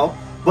I don't know,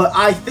 but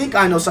I think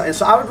I know something.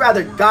 So I would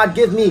rather God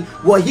give me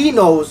what He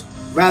knows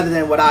rather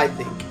than what I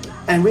think.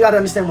 And we got to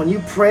understand, when you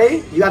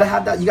pray, you got to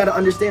have that. You got to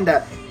understand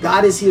that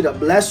God is here to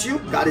bless you.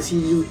 God is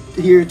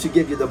here to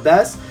give you the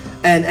best,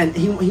 and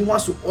He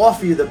wants to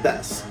offer you the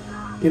best.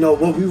 You know,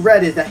 what we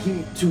read is that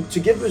He to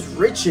give us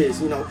riches.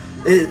 You know,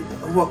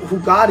 who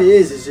God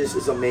is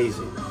just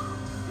amazing.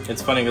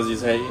 It's funny because you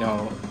say, you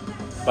know,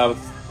 Bible.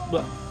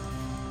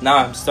 Now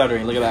I'm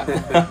stuttering. Look at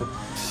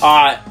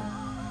that.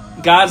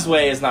 God's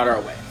way is not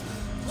our way.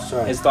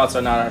 Right. His thoughts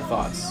are not our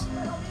thoughts.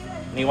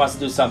 When He wants to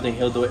do something,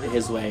 He'll do it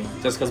His way.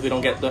 Just because we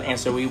don't get the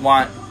answer we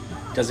want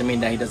doesn't mean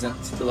that He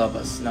doesn't still love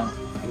us. No.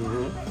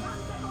 Mm-hmm.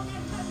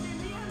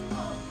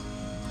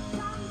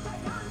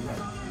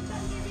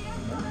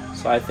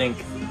 So I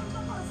think.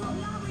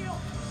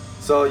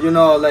 So, you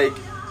know, like,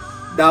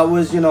 that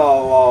was, you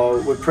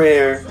know, with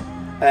prayer.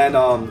 And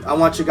I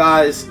want you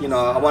guys, you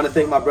know, I want to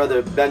thank my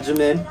brother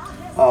Benjamin.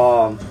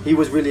 He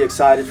was really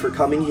excited for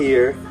coming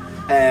here.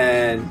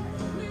 And,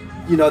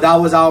 you know, that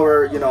was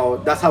our, you know,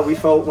 that's how we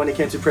felt when it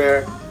came to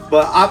prayer.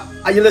 But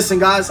you listen,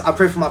 guys, I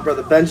pray for my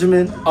brother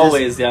Benjamin.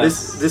 Always,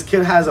 yes. This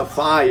kid has a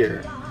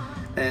fire.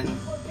 And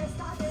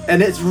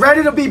it's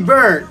ready to be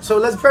burned. So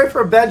let's pray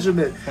for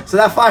Benjamin so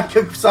that fire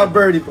can start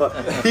burning. But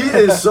he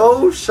is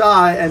so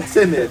shy and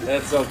timid.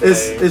 That's okay.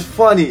 It's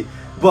funny.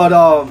 But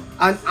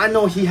I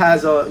know he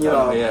has a, you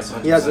know, yes,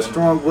 he has a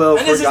strong will.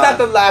 And this is not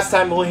the last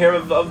time we'll hear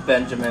of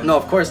Benjamin. No,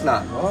 of course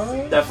not.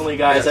 Definitely,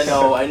 guys. Yes.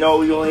 I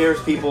know you'll hear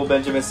people,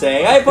 Benjamin,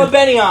 saying, "Hey, put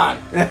Benny on."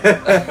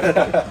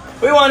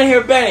 We want to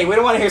hear Benny. We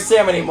don't want to hear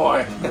Sam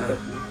anymore.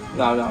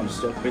 No, I'm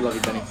just joking. We love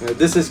you, Benny.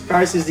 This is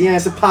Christ is the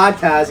Answer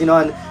podcast, you know,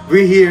 and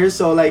we're here.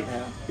 So, like,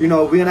 you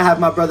know, we're gonna have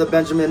my brother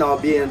Benjamin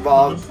be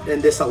involved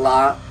in this a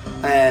lot,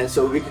 and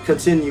so we can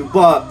continue.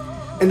 But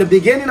in the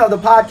beginning of the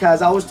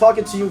podcast, I was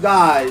talking to you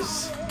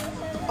guys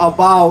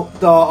about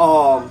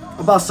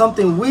about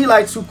something we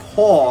like to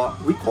call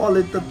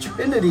it the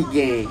Trinity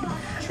game.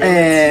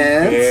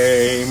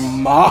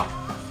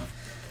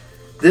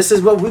 This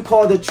is what we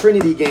call the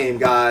Trinity game,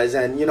 guys.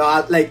 And you know,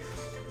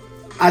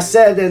 I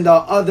said in the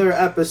other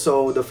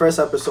episode, the first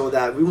episode,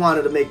 that we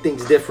wanted to make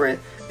things different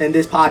in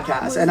this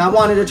podcast, and I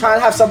wanted to try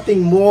and have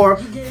something more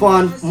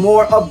fun,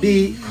 more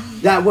upbeat,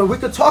 that where we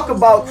could talk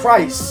about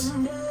Christ,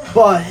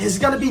 but it's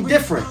gonna be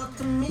different.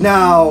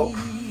 Now,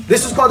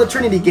 this is called the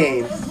Trinity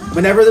game.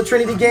 Whenever the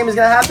Trinity game is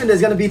gonna happen,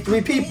 there's gonna be 3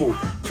 people.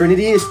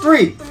 Trinity is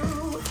 3.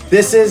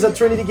 This is a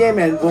Trinity game,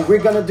 and what we're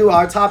gonna do,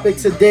 our topic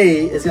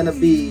today is gonna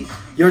be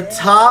your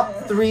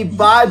top 3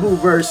 Bible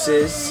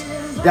verses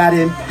that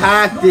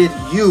impacted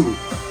you.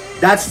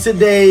 That's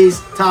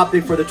today's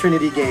topic for the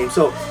Trinity game.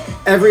 So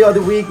every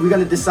other week we're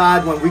gonna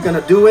decide when we're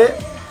gonna do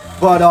it.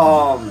 But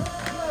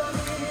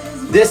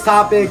this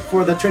topic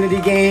for the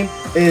Trinity game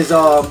is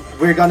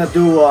we're gonna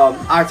do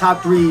our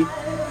top 3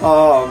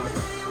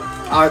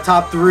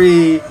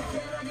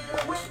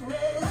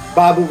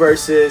 Bible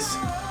verses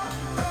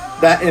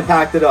that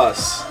impacted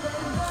us.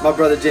 My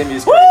brother Jamie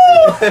is crazy.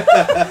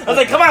 I was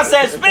like, come on,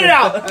 Sam, spit it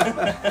out.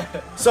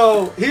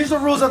 So here's the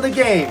rules of the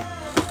game.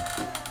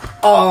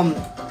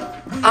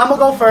 I'm gonna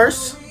go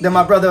first, then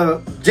my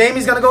brother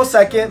Jamie's gonna go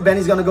second,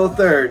 Benny's gonna go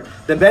third,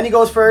 then Benny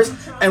goes first,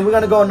 and we're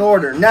gonna go in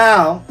order.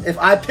 Now, if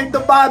I pick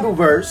the Bible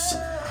verse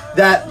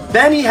that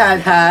Benny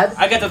had,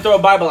 I get to throw a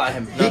Bible at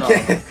him.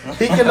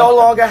 He can no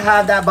longer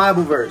have that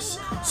Bible verse.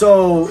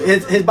 So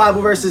his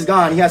Bible verse is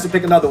gone. He has to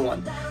pick another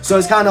one. So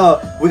it's kind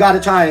of, we got to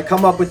try and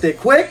come up with it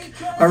quick.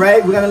 All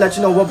right, we're gonna let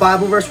you know what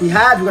Bible verse we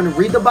had. We're gonna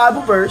read the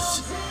Bible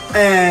verse,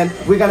 and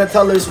we're gonna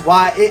tell us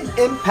why it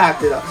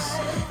impacted us.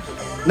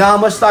 Now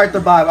I'm gonna start the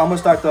Bible. I'm gonna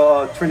start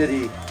the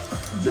Trinity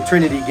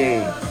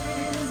game.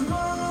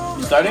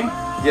 You starting?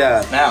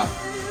 Yeah. Now.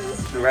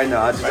 Right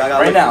now.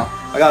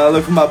 I gotta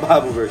look for my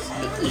Bible verse.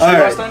 You sure you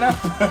want to start now?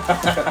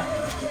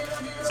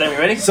 Sam, you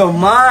ready? So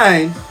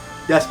mine,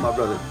 yes, my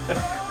brother.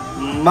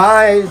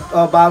 My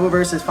Bible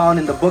verse is found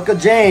in the book of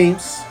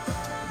James,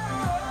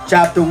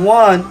 chapter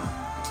 1,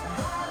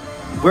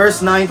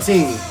 verse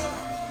 19.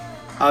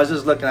 I was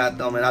just looking at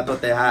them and I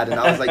thought they had it. And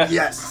I was like,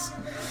 yes.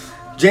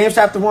 James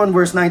chapter 1,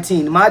 verse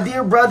 19. My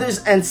dear brothers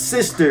and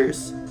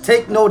sisters,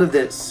 take note of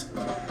this.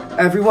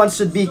 Everyone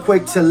should be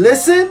quick to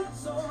listen,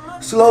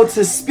 slow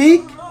to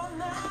speak,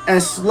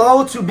 and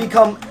slow to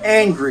become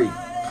angry.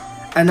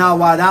 And now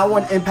why that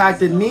one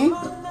impacted me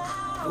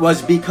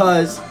was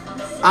because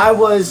I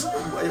was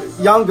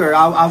younger.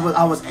 I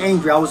was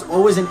angry. I was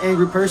always an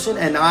angry person,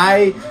 and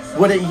I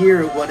wouldn't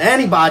hear what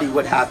anybody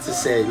would have to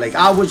say. Like,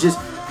 I was just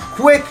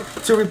quick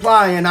to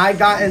reply, and I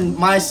gotten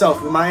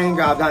myself, with my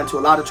anger, I've gotten into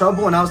a lot of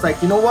trouble, and I was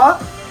like, you know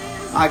what?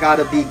 I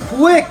gotta be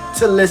quick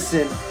to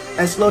listen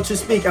and slow to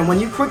speak. And when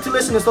you're quick to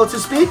listen and slow to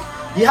speak,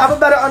 you have a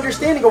better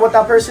understanding of what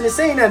that person is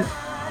saying, and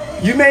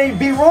you may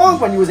be wrong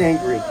when you was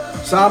angry.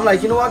 So I'm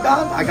like, you know what,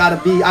 God? I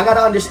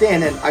gotta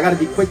understand, and I gotta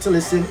be quick to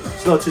listen,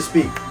 slow to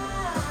speak.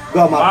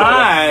 Go,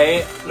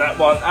 my brother.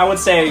 Well, I would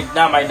say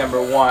not my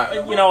number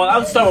one. You know,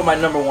 I'll start with my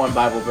number one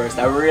Bible verse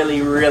that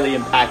really, really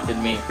impacted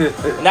me.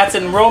 And that's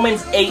in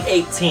Romans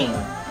 8:18.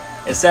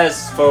 It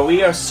says, "For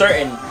we are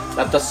certain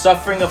that the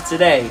suffering of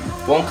today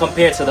won't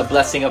compare to the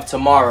blessing of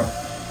tomorrow."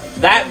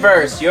 That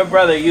verse your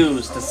brother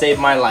used to save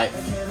my life.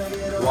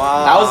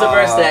 Wow. That was the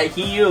verse that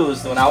he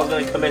used when I was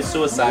going to commit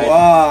suicide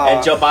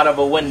and jump out of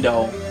a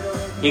window.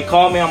 He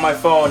called me on my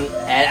phone,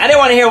 and I didn't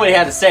want to hear what he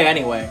had to say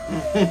anyway.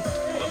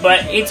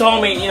 But he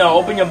told me, you know,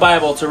 open your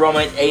Bible to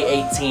Romans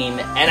 8:18,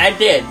 and I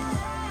did.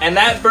 And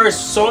that verse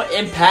so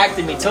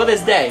impacted me till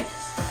this day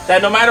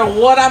that no matter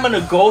what I'm going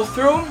to go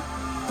through,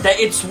 that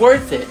it's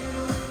worth it.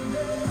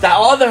 That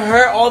all the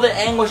hurt, all the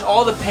anguish,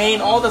 all the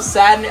pain, all the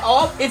sadness,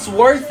 it's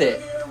worth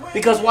it.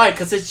 Because why?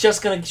 Because it's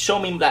just going to show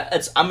me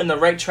that I'm in the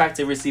right track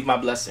to receive my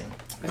blessing.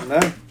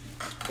 Amen.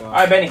 Wow. All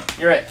right, Benny,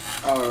 you're it.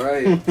 All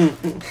right.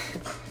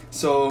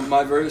 So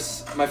my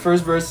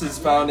first verse is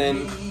found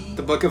in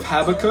the book of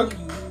Habakkuk,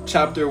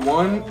 chapter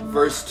 1,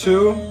 verse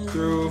 2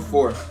 through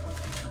 4.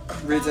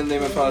 Reads in the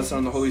name of the Father, Son,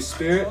 and the Holy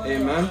Spirit.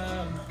 Amen.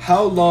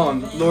 How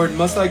long, Lord,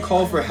 must I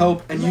call for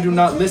help and you do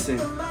not listen,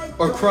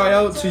 or cry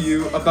out to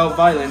you about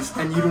violence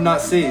and you do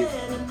not save?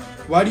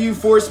 Why do you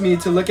force me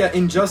to look at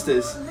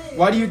injustice?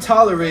 Why do you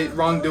tolerate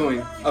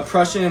wrongdoing?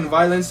 Oppression and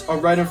violence are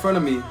right in front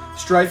of me.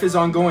 Strife is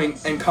ongoing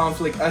and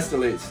conflict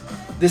escalates.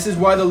 This is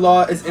why the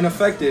law is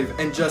ineffective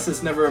and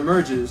justice never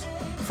emerges.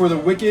 For the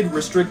wicked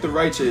restrict the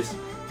righteous.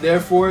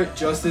 Therefore,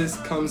 justice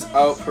comes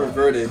out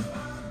perverted.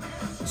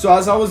 So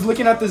as I was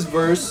looking at this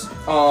verse,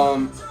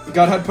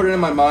 God had put it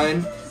in my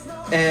mind,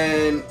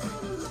 and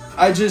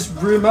I just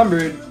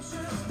remembered,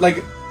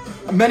 like,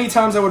 many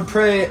times I would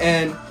pray,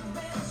 and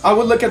I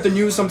would look at the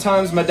news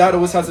sometimes. My dad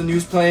always has the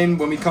news playing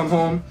when we come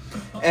home,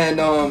 and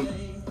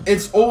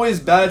it's always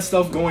bad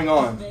stuff going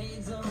on.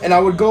 And I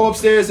would go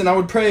upstairs and I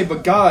would pray,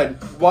 but God,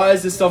 why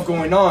is this stuff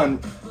going on?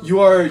 You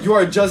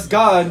are just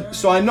God,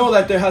 so I know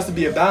that there has to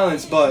be a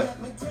balance, but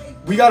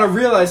we gotta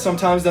realize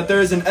sometimes that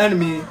there is an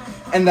enemy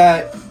and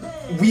that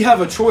we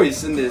have a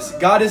choice in this.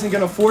 God isn't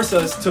gonna force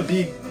us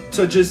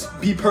to just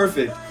be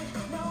perfect.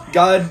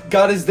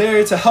 God is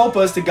there to help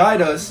us, to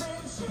guide us,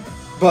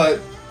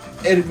 but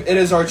it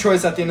is our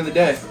choice at the end of the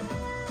day.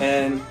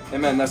 And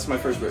amen, that's my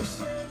first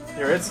verse.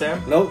 You're it,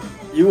 Sam. Nope,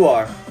 you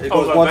are. It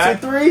goes 1,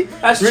 2, 3.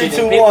 That's 3,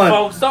 cheating. 2, 1.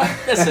 Folks, don't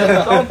listen.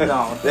 Don't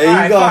know.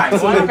 There you go. Fine.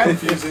 It's a little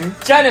confusing.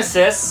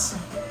 Genesis.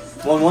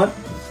 1, 1.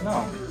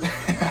 No,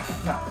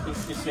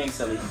 you're being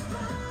silly.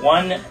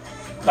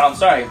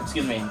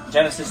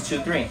 Genesis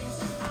 2:3.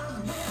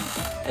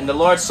 And the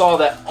Lord saw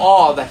that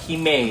all that He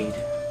made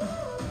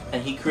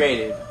and He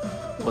created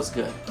was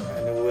good.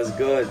 And it was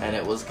good. And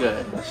it was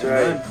good. That's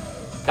right.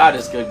 God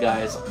is good,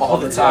 guys, all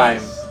the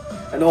time.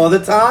 And all the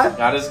time?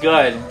 God is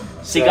good.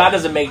 See, Yeah. God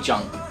doesn't make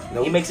junk.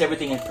 Nope. He makes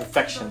everything in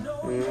perfection.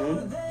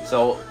 Mm-hmm.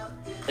 So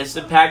it's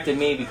impacted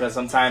me because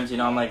sometimes, you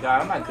know, I'm like,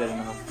 God, I'm not good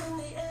enough.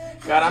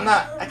 God,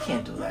 I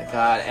can't do that,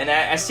 God. And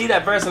I see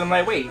that verse and I'm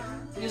like, wait,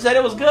 you said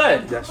it was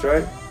good. That's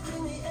right.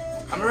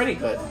 I'm already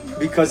good.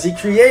 Because He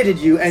created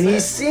you, and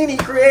He's seen He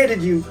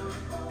created you.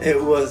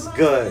 It was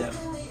good. Yeah.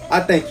 I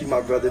thank you,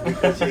 my brother,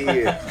 because you're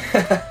here.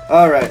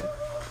 All right.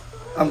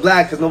 I'm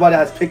glad because nobody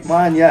has picked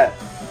mine yet.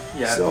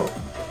 Yeah. So,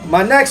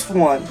 my next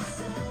one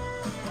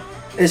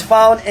is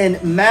found in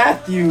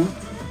Matthew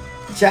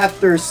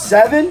chapter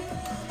 7,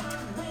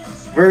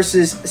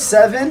 verses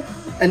 7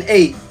 and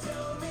 8.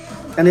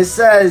 And it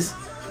says,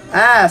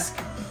 "Ask,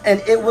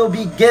 and it will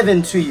be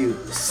given to you.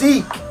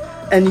 Seek,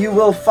 and you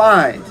will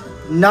find.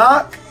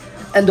 Knock,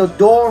 and the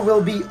door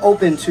will be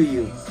open to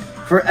you.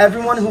 For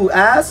everyone who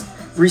asks,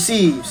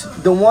 receives.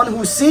 The one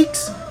who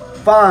seeks,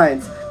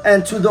 finds.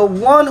 And to the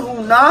one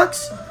who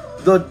knocks,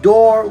 the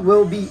door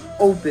will be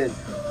open."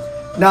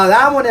 Now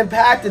that one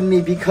impacted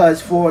me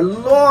because for a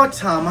long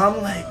time,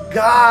 I'm like,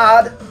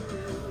 God,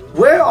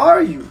 where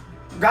are you?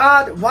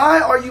 God, why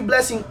are you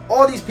blessing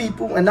all these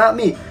people and not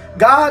me?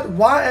 God,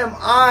 why am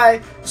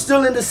I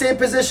still in the same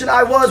position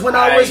I was when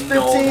I was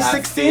 15,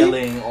 16?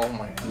 Feeling. Oh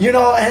my God. You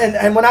know,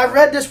 and when I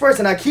read this verse,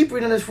 and I keep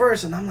reading this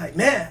verse, and I'm like,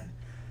 man,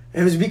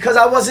 it was because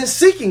I wasn't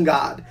seeking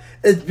God.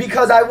 It's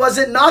because I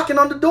wasn't knocking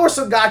on the door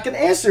so God can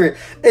answer it.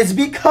 It's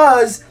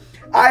because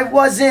I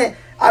wasn't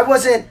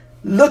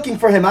looking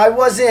for Him. And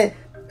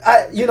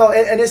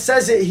it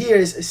says it here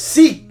is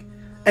seek,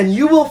 and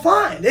you will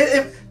find.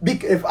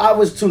 If I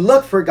was to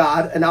look for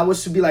God and I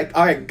was to be like,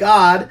 all right,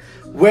 God,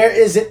 where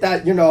is it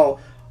that,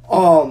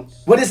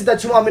 what is it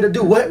that you want me to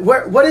do?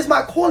 What is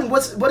my calling?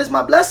 What is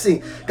my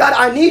blessing? God,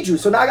 I need you.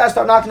 So now I got to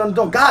start knocking on the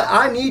door. God,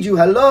 I need you.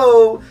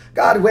 Hello.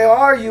 God, where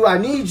are you? I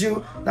need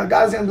you. Now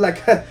God's going to be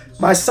like,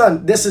 my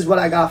son, this is what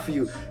I got for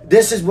you.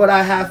 This is what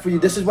I have for you.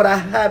 This is what I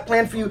had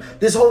planned for you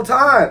this whole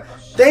time.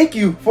 Thank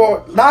you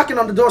for knocking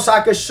on the door so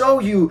I could show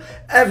you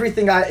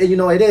everything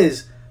it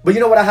is. But you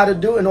know what I had to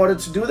do in order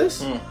to do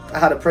this? I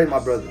had to pray, my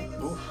brother.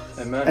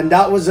 Amen. And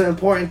that was an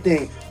important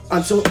thing.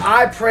 Until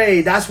I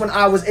prayed, that's when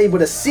I was able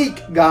to seek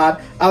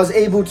God. I was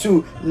able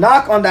to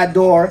knock on that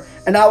door,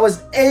 and I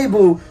was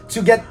able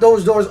to get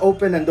those doors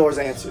open and doors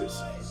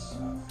answers.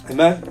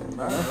 Amen?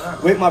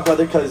 Right. Wait, my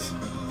brother, because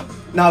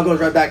now it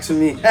goes right back to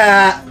me.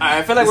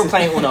 I feel like we're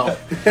playing Uno.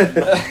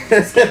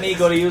 Let me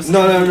go to you.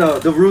 No.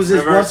 The rules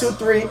is 1, 2,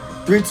 3,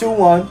 3, 2,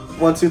 1,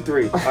 1, 2,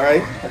 3. All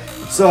right?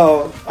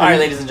 So. All right,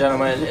 ladies and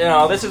gentlemen.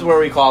 This is where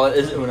we call it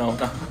is Uno.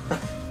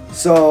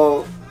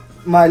 So,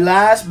 my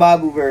last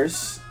Bible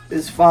verse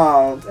is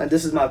found, and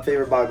this is my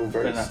favorite Bible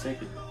verse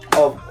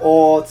of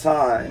all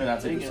time.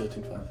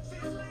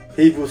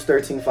 Hebrews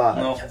 13:5.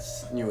 No.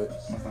 Yes, knew it.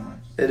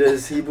 It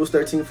is Hebrews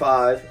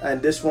 13:5, and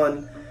this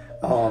one,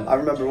 I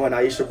remember when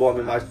Aisha bought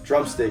me my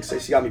drumsticks. So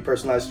she got me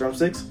personalized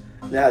drumsticks.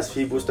 And it has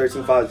Hebrews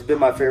 13:5. It's been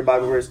my favorite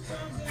Bible verse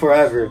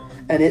forever,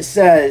 and it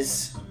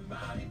says,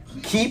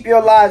 "Keep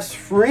your lives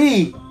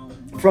free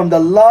from the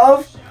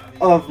love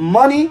of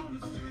money,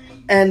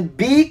 and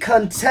be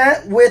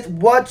content with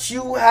what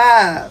you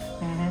have."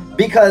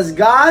 Because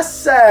God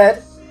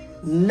said,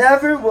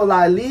 "Never will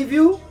I leave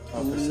you,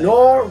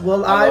 nor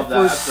will I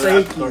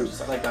forsake you."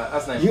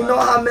 That's nice. You know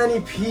how many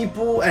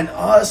people and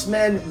us,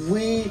 man,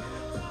 we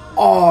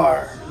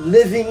are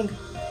living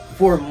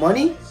for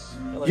money.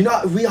 You know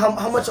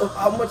how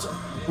much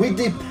we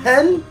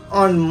depend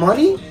on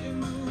money,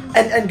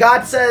 and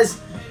God says,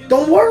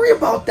 "Don't worry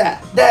about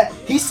that." That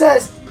He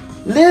says,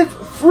 "Live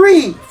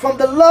free from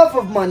the love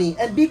of money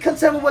and be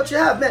content with what you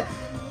have." Man,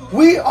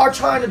 we are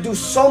trying to do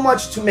so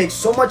much to make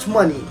so much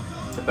money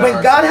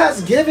when God has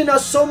given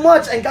us so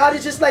much, and God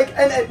is just like,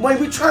 and when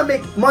we try to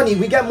make money,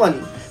 we get money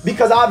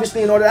because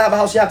obviously in order to have a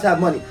house you have to have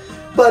money.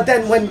 But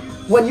then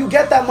when you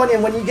get that money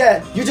and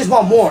you just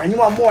want more and you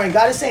want more, and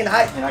God is saying,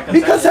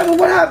 be content with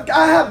what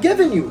I have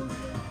given you,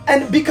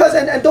 and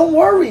don't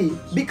worry,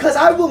 because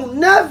I will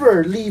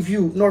never leave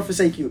you nor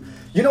forsake you.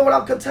 You know what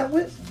I'm content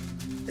with?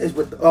 Is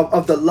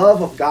of the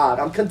love of God.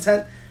 I'm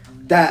content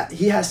that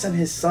He has sent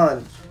His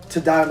Son to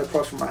die on the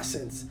cross for my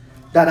sins.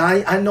 That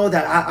I know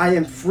that I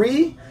am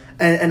free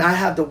and I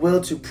have the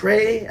will to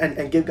pray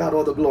and give God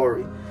all the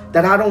glory.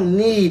 That I don't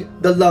need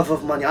the love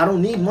of money. I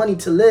don't need money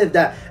to live.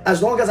 That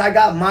as long as I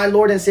got my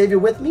Lord and Savior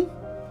with me,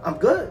 I'm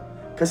good.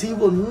 Because He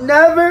will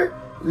never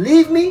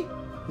leave me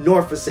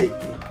nor forsake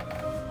me.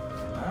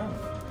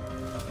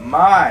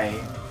 My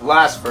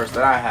last verse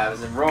that I have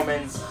is in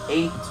Romans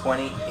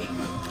 8:28.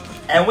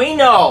 And we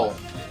know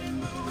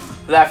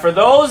that for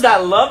those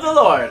that love the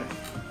Lord,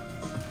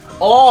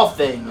 all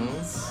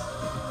things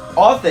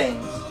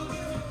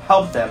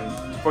help them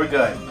for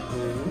good,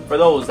 for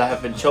those that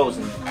have been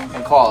chosen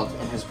and called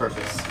in His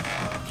purpose.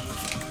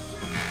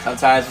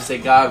 Sometimes we say,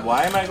 "God,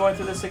 why am I going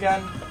through this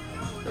again?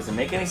 Does it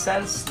make any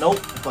sense?" Nope,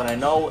 but I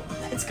know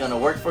it's going to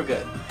work for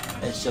good.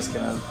 It's just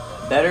going to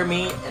better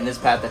me in this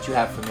path that you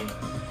have for me.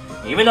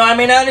 Even though I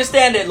may not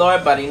understand it,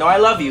 Lord, but I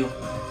love you.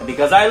 And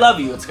because I love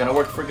you, it's going to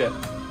work for good.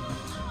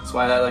 That's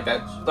why I like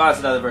that. Oh, that's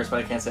another verse, but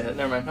I can't say it.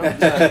 Never mind.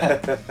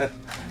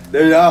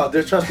 There you go.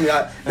 Trust me.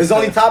 There's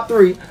only top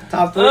three.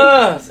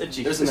 It's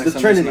itchy. It's the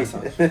Trinity.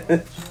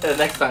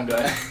 Next time, go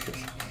ahead.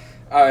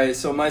 Alright,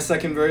 so my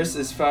second verse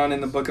is found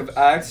in the book of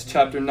Acts,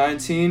 chapter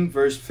 19,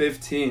 verse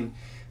 15.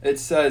 It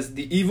says,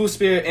 "The evil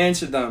spirit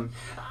answered them,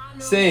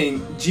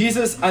 saying,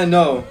 'Jesus I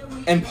know,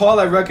 and Paul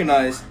I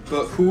recognize,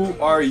 but who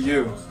are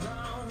you?'"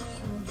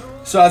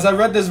 So as I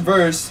read this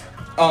verse,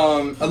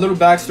 a little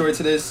backstory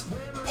to this.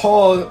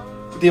 Paul,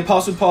 the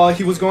Apostle Paul,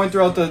 he was going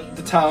throughout the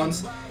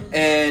towns,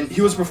 and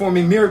he was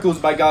performing miracles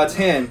by God's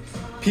hand.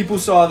 People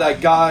saw that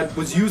God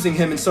was using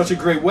him in such a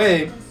great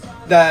way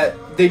that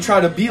they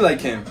tried to be like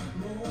him.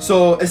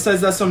 So it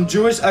says that some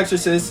Jewish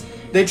exorcists,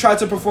 they tried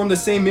to perform the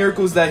same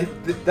miracles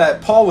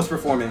that Paul was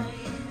performing.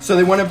 So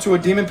they went up to a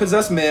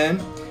demon-possessed man,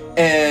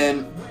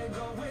 and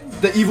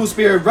the evil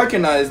spirit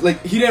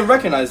he didn't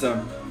recognize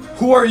them.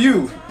 "Who are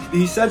you?"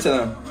 he said to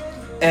them.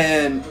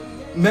 And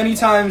many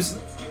times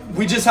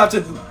we just have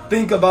to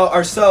think about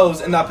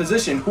ourselves in that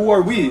position. Who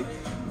are we?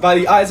 By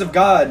the eyes of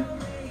God,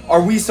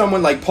 are we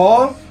someone like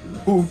Paul,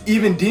 who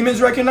even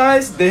demons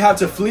recognize, they have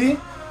to flee?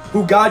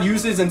 Who God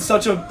uses in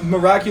such a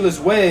miraculous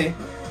way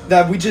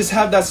that we just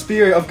have that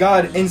Spirit of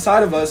God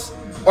inside of us?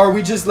 Or are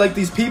we just like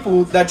these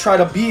people that try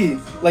to be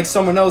like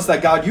someone else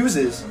that God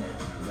uses?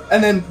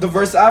 And then the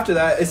verse after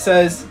that, it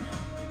says,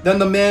 "Then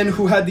the man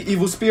who had the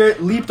evil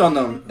spirit leaped on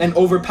them and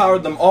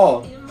overpowered them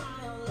all."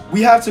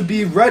 We have to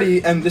be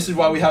ready, and this is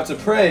why we have to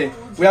pray.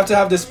 We have to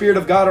have the Spirit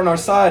of God on our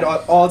side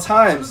at all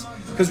times.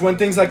 Because when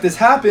things like this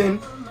happen,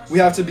 we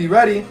have to be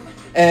ready.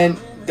 And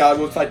God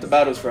will fight the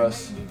battles for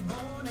us.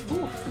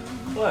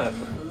 What?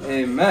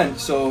 Amen.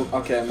 So,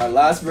 okay, my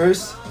last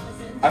verse.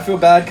 I feel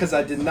bad because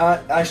I did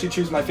not actually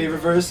choose my favorite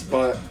verse,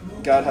 but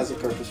God has a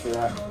purpose for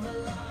that.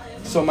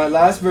 So my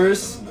last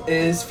verse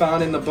is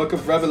found in the book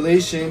of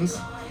Revelations,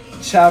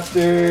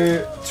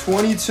 chapter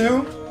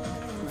 22,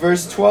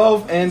 verse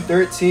 12 and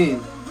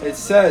 13. It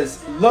says,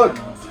 "Look,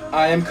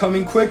 I am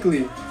coming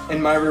quickly,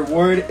 and my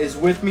reward is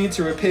with me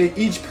to repay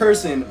each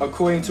person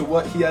according to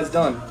what he has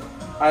done.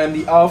 I am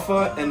the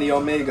Alpha and the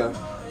Omega,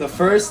 the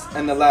first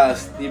and the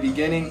last, the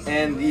beginning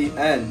and the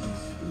end."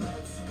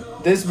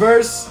 This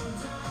verse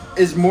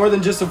is more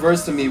than just a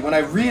verse to me. When I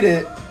read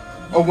it,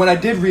 or when I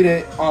did read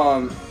it,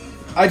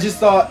 I just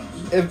thought,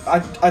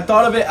 I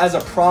thought of it as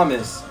a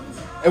promise.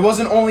 It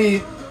wasn't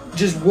only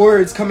just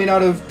words coming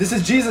out of, this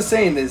is Jesus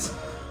saying this.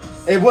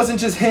 It wasn't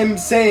just him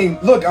saying,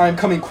 "Look, I am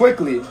coming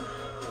quickly."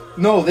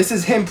 No, this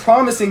is him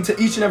promising to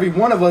each and every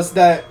one of us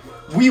that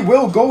we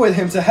will go with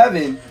him to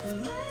heaven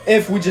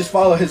if we just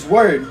follow his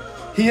word.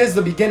 He is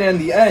the beginning and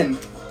the end.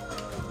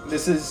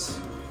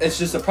 It's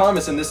just a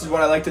promise, and this is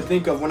what I like to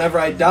think of whenever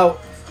I doubt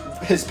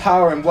his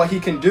power and what he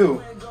can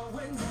do.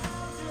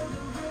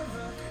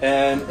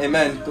 And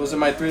amen. Those are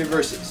my 3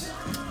 verses.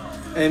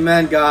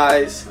 Amen,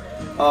 guys.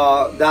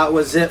 That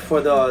was it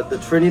for the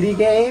Trinity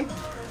game.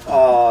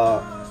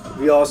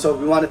 We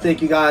want to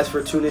thank you guys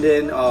for tuning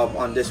in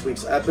on this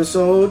week's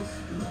episode.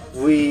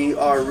 We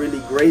are really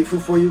grateful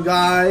for you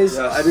guys.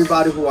 Yes.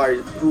 Everybody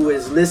who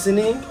is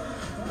listening.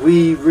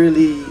 We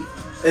really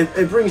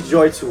it brings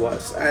joy to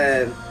us,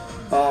 and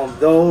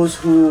those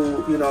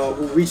who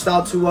reached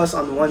out to us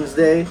on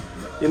Wednesday.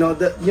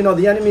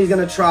 The enemy is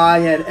gonna try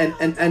and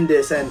end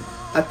this, and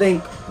I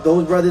think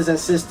those brothers and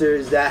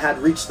sisters that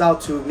had reached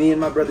out to me and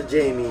my brother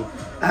Jamie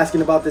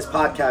asking about this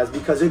podcast,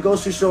 because it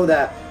goes to show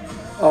that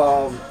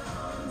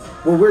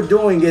what we're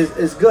doing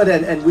is good,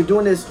 and we're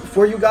doing this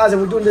for you guys,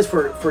 and we're doing this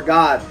for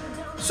God.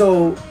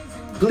 So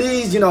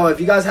please, if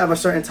you guys have a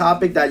certain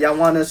topic that y'all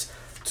want us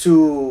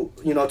to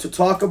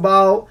talk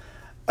about,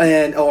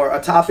 or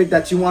a topic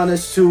that you want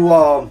us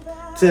to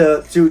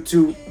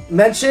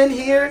mention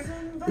here,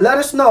 let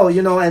us know,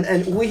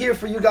 and we're here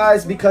for you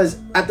guys, because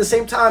at the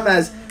same time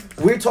as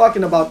we're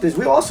talking about this,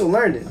 we're also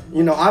learning.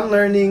 I'm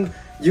learning,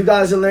 you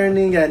guys are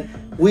learning, and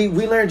we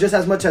learn just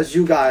as much as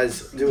you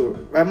guys do.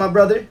 Right, my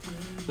brother?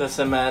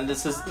 Listen, man,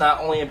 this is not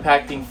only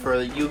impacting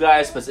for you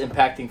guys, but it's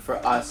impacting for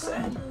us.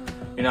 And,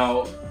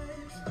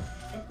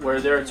 where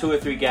there are 2 or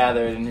 3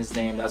 gathered in his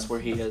name, that's where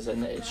he is.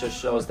 And it just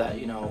shows that,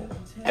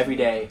 every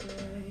day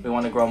we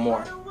want to grow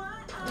more.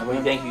 And we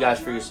thank you guys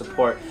for your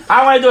support.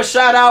 I want to do a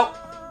shout out.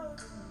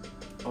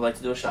 I'd like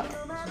to do a shout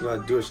out. You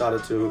want to do a shout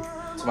out to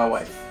my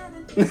wife.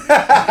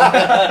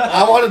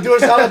 I want to do a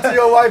shout out to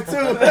your wife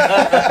too.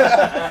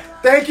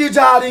 Thank you,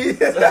 Johnny.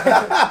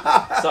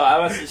 So I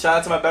want to shout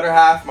out to my better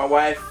half, my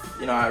wife.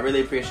 I really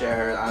appreciate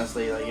her.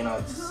 Honestly,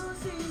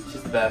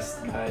 she's the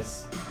best,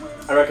 guys.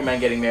 I recommend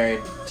getting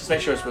married. Just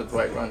make sure it's with the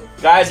right one.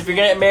 Guys, if you're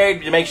getting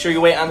married, make sure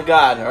you wait on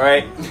God, all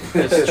right?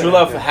 Because true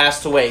love has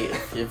to wait.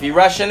 If you're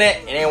rushing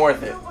it, it ain't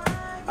worth it.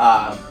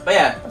 But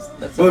yeah,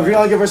 that's But if you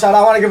don't give her a shout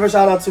out, I want to give her a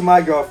shout out to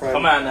my girlfriend.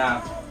 Come on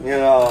now.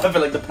 I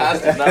feel like the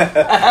pastor now.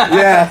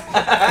 Yeah.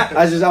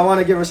 I want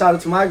to give her a shout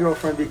out to my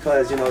girlfriend,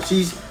 because,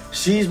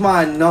 she's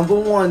my number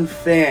 1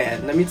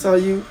 fan. Let me tell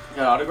you. You got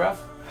an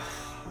autograph?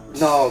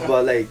 No,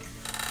 but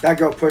that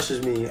girl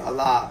pushes me a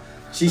lot.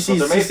 She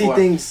sees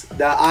things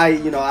that I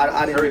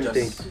didn't even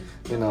think.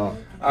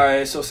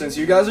 Alright, so since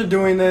you guys are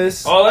doing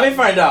this, let me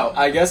find out.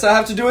 I guess I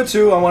have to do it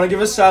too. I want to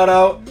give a shout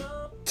out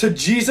to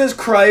Jesus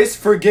Christ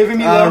for giving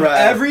me love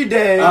every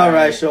day. All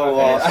right, show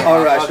off.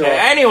 All right, show off.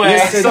 Anyway,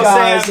 Listen, so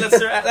guys, Sam,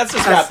 let's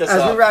just wrap this up.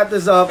 As we wrap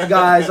this up,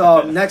 guys,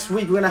 next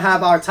week we're gonna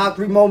have our top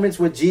 3 moments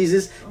with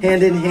Jesus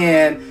hand in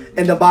hand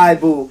in the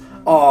Bible.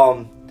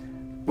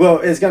 Well,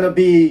 it's gonna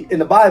be in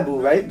the Bible,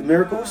 right? The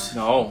miracles.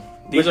 No,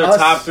 these are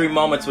top 3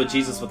 moments with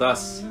Jesus with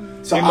us.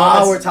 So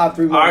our top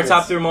 3 moments. Our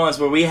top 3 moments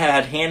where we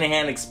had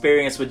hand-to-hand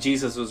experience with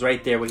Jesus was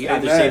right there. Where he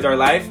either saved our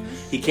life,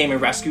 he came and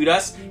rescued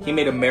us, he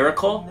made a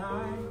miracle.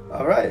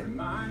 All right.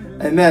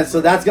 Amen. So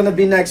that's going to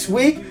be next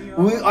week.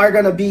 We are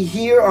going to be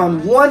here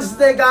on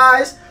Wednesday,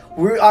 guys.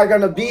 We are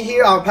going to be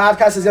here. Our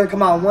podcast is going to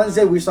come out on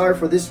Wednesday. We're sorry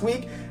for this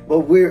week,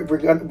 but we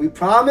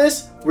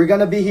promise we're going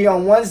to be here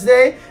on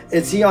Wednesday.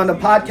 It's here on the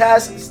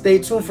podcast. Stay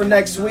tuned for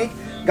next week.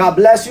 God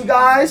bless you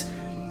guys.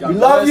 We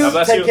love you.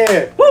 Take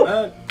care.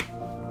 Woo!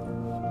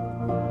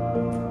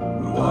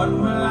 What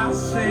will I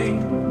say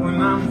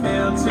when I'm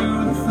held to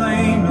the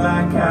flame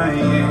like I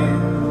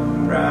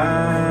am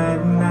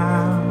right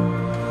now?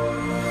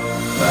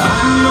 I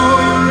know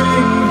you're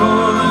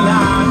able and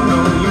I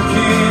know you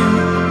can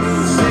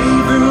see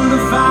through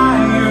the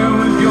fire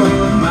with your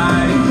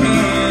mighty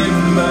hand.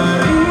 But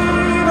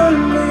even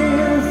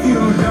if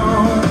you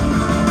don't,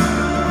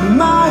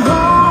 my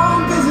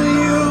hope is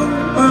you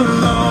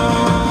alone.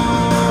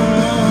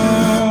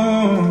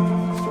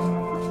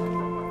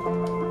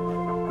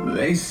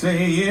 They say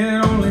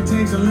it only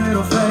takes a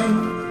little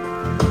faith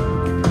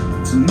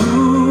to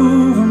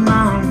move a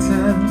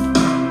mountain.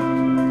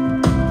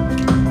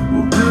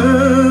 Well,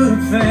 good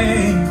thing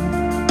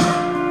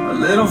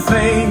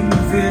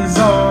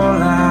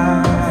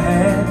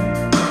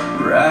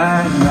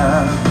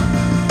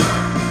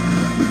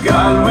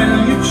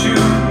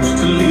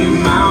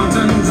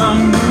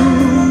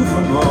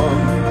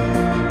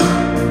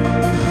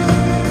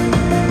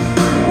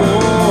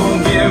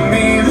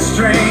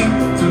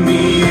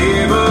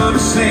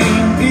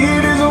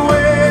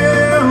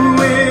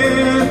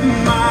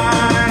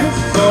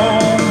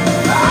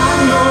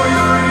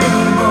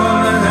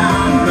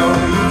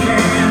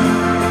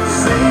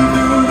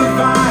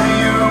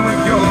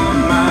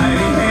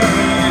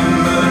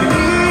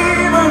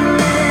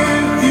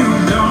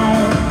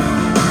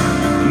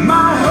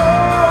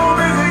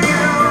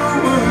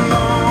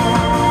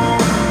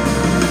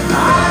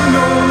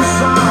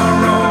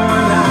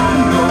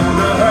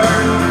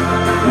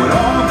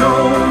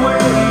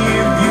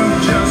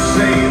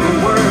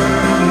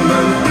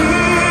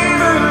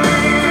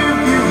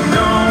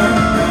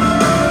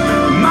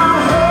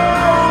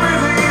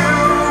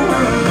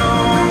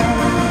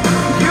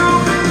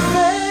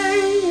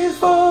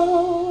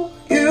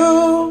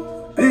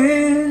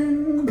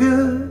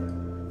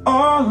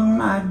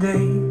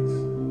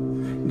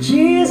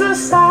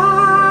Jesus,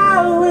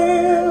 I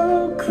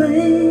will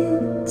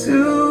cling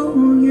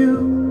to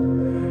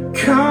you.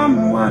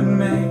 Come what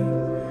may,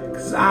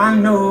 'cause I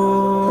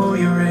know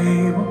you're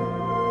able.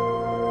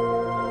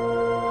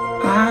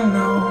 I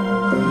know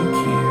you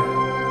can.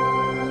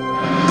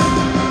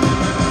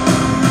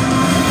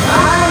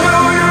 I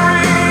know you're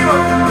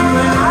able,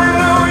 and I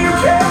know you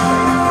can.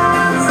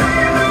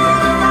 Save me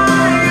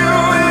by you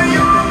in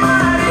your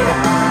mighty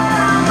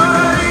hand.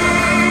 But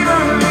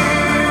even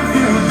if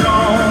you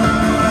don't,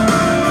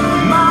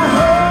 my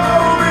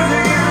hope is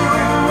in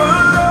you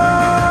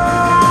alone.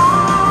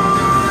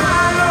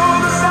 I know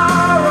the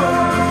sorrow,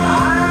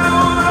 I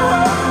know the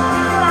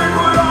hurt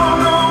would all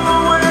go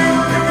away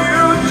if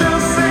you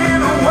just say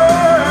the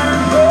word.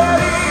 But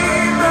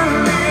even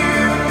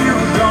if you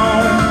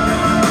don't,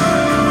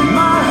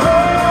 my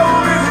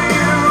hope is in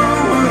you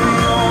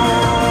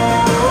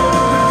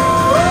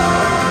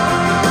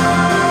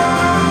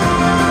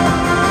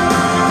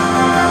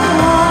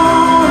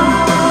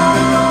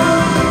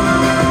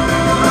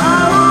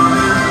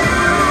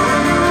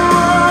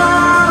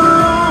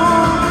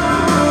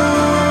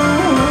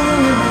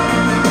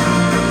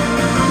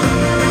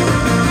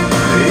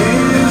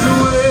His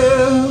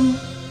will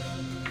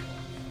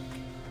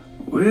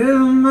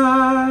with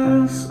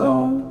my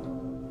soul.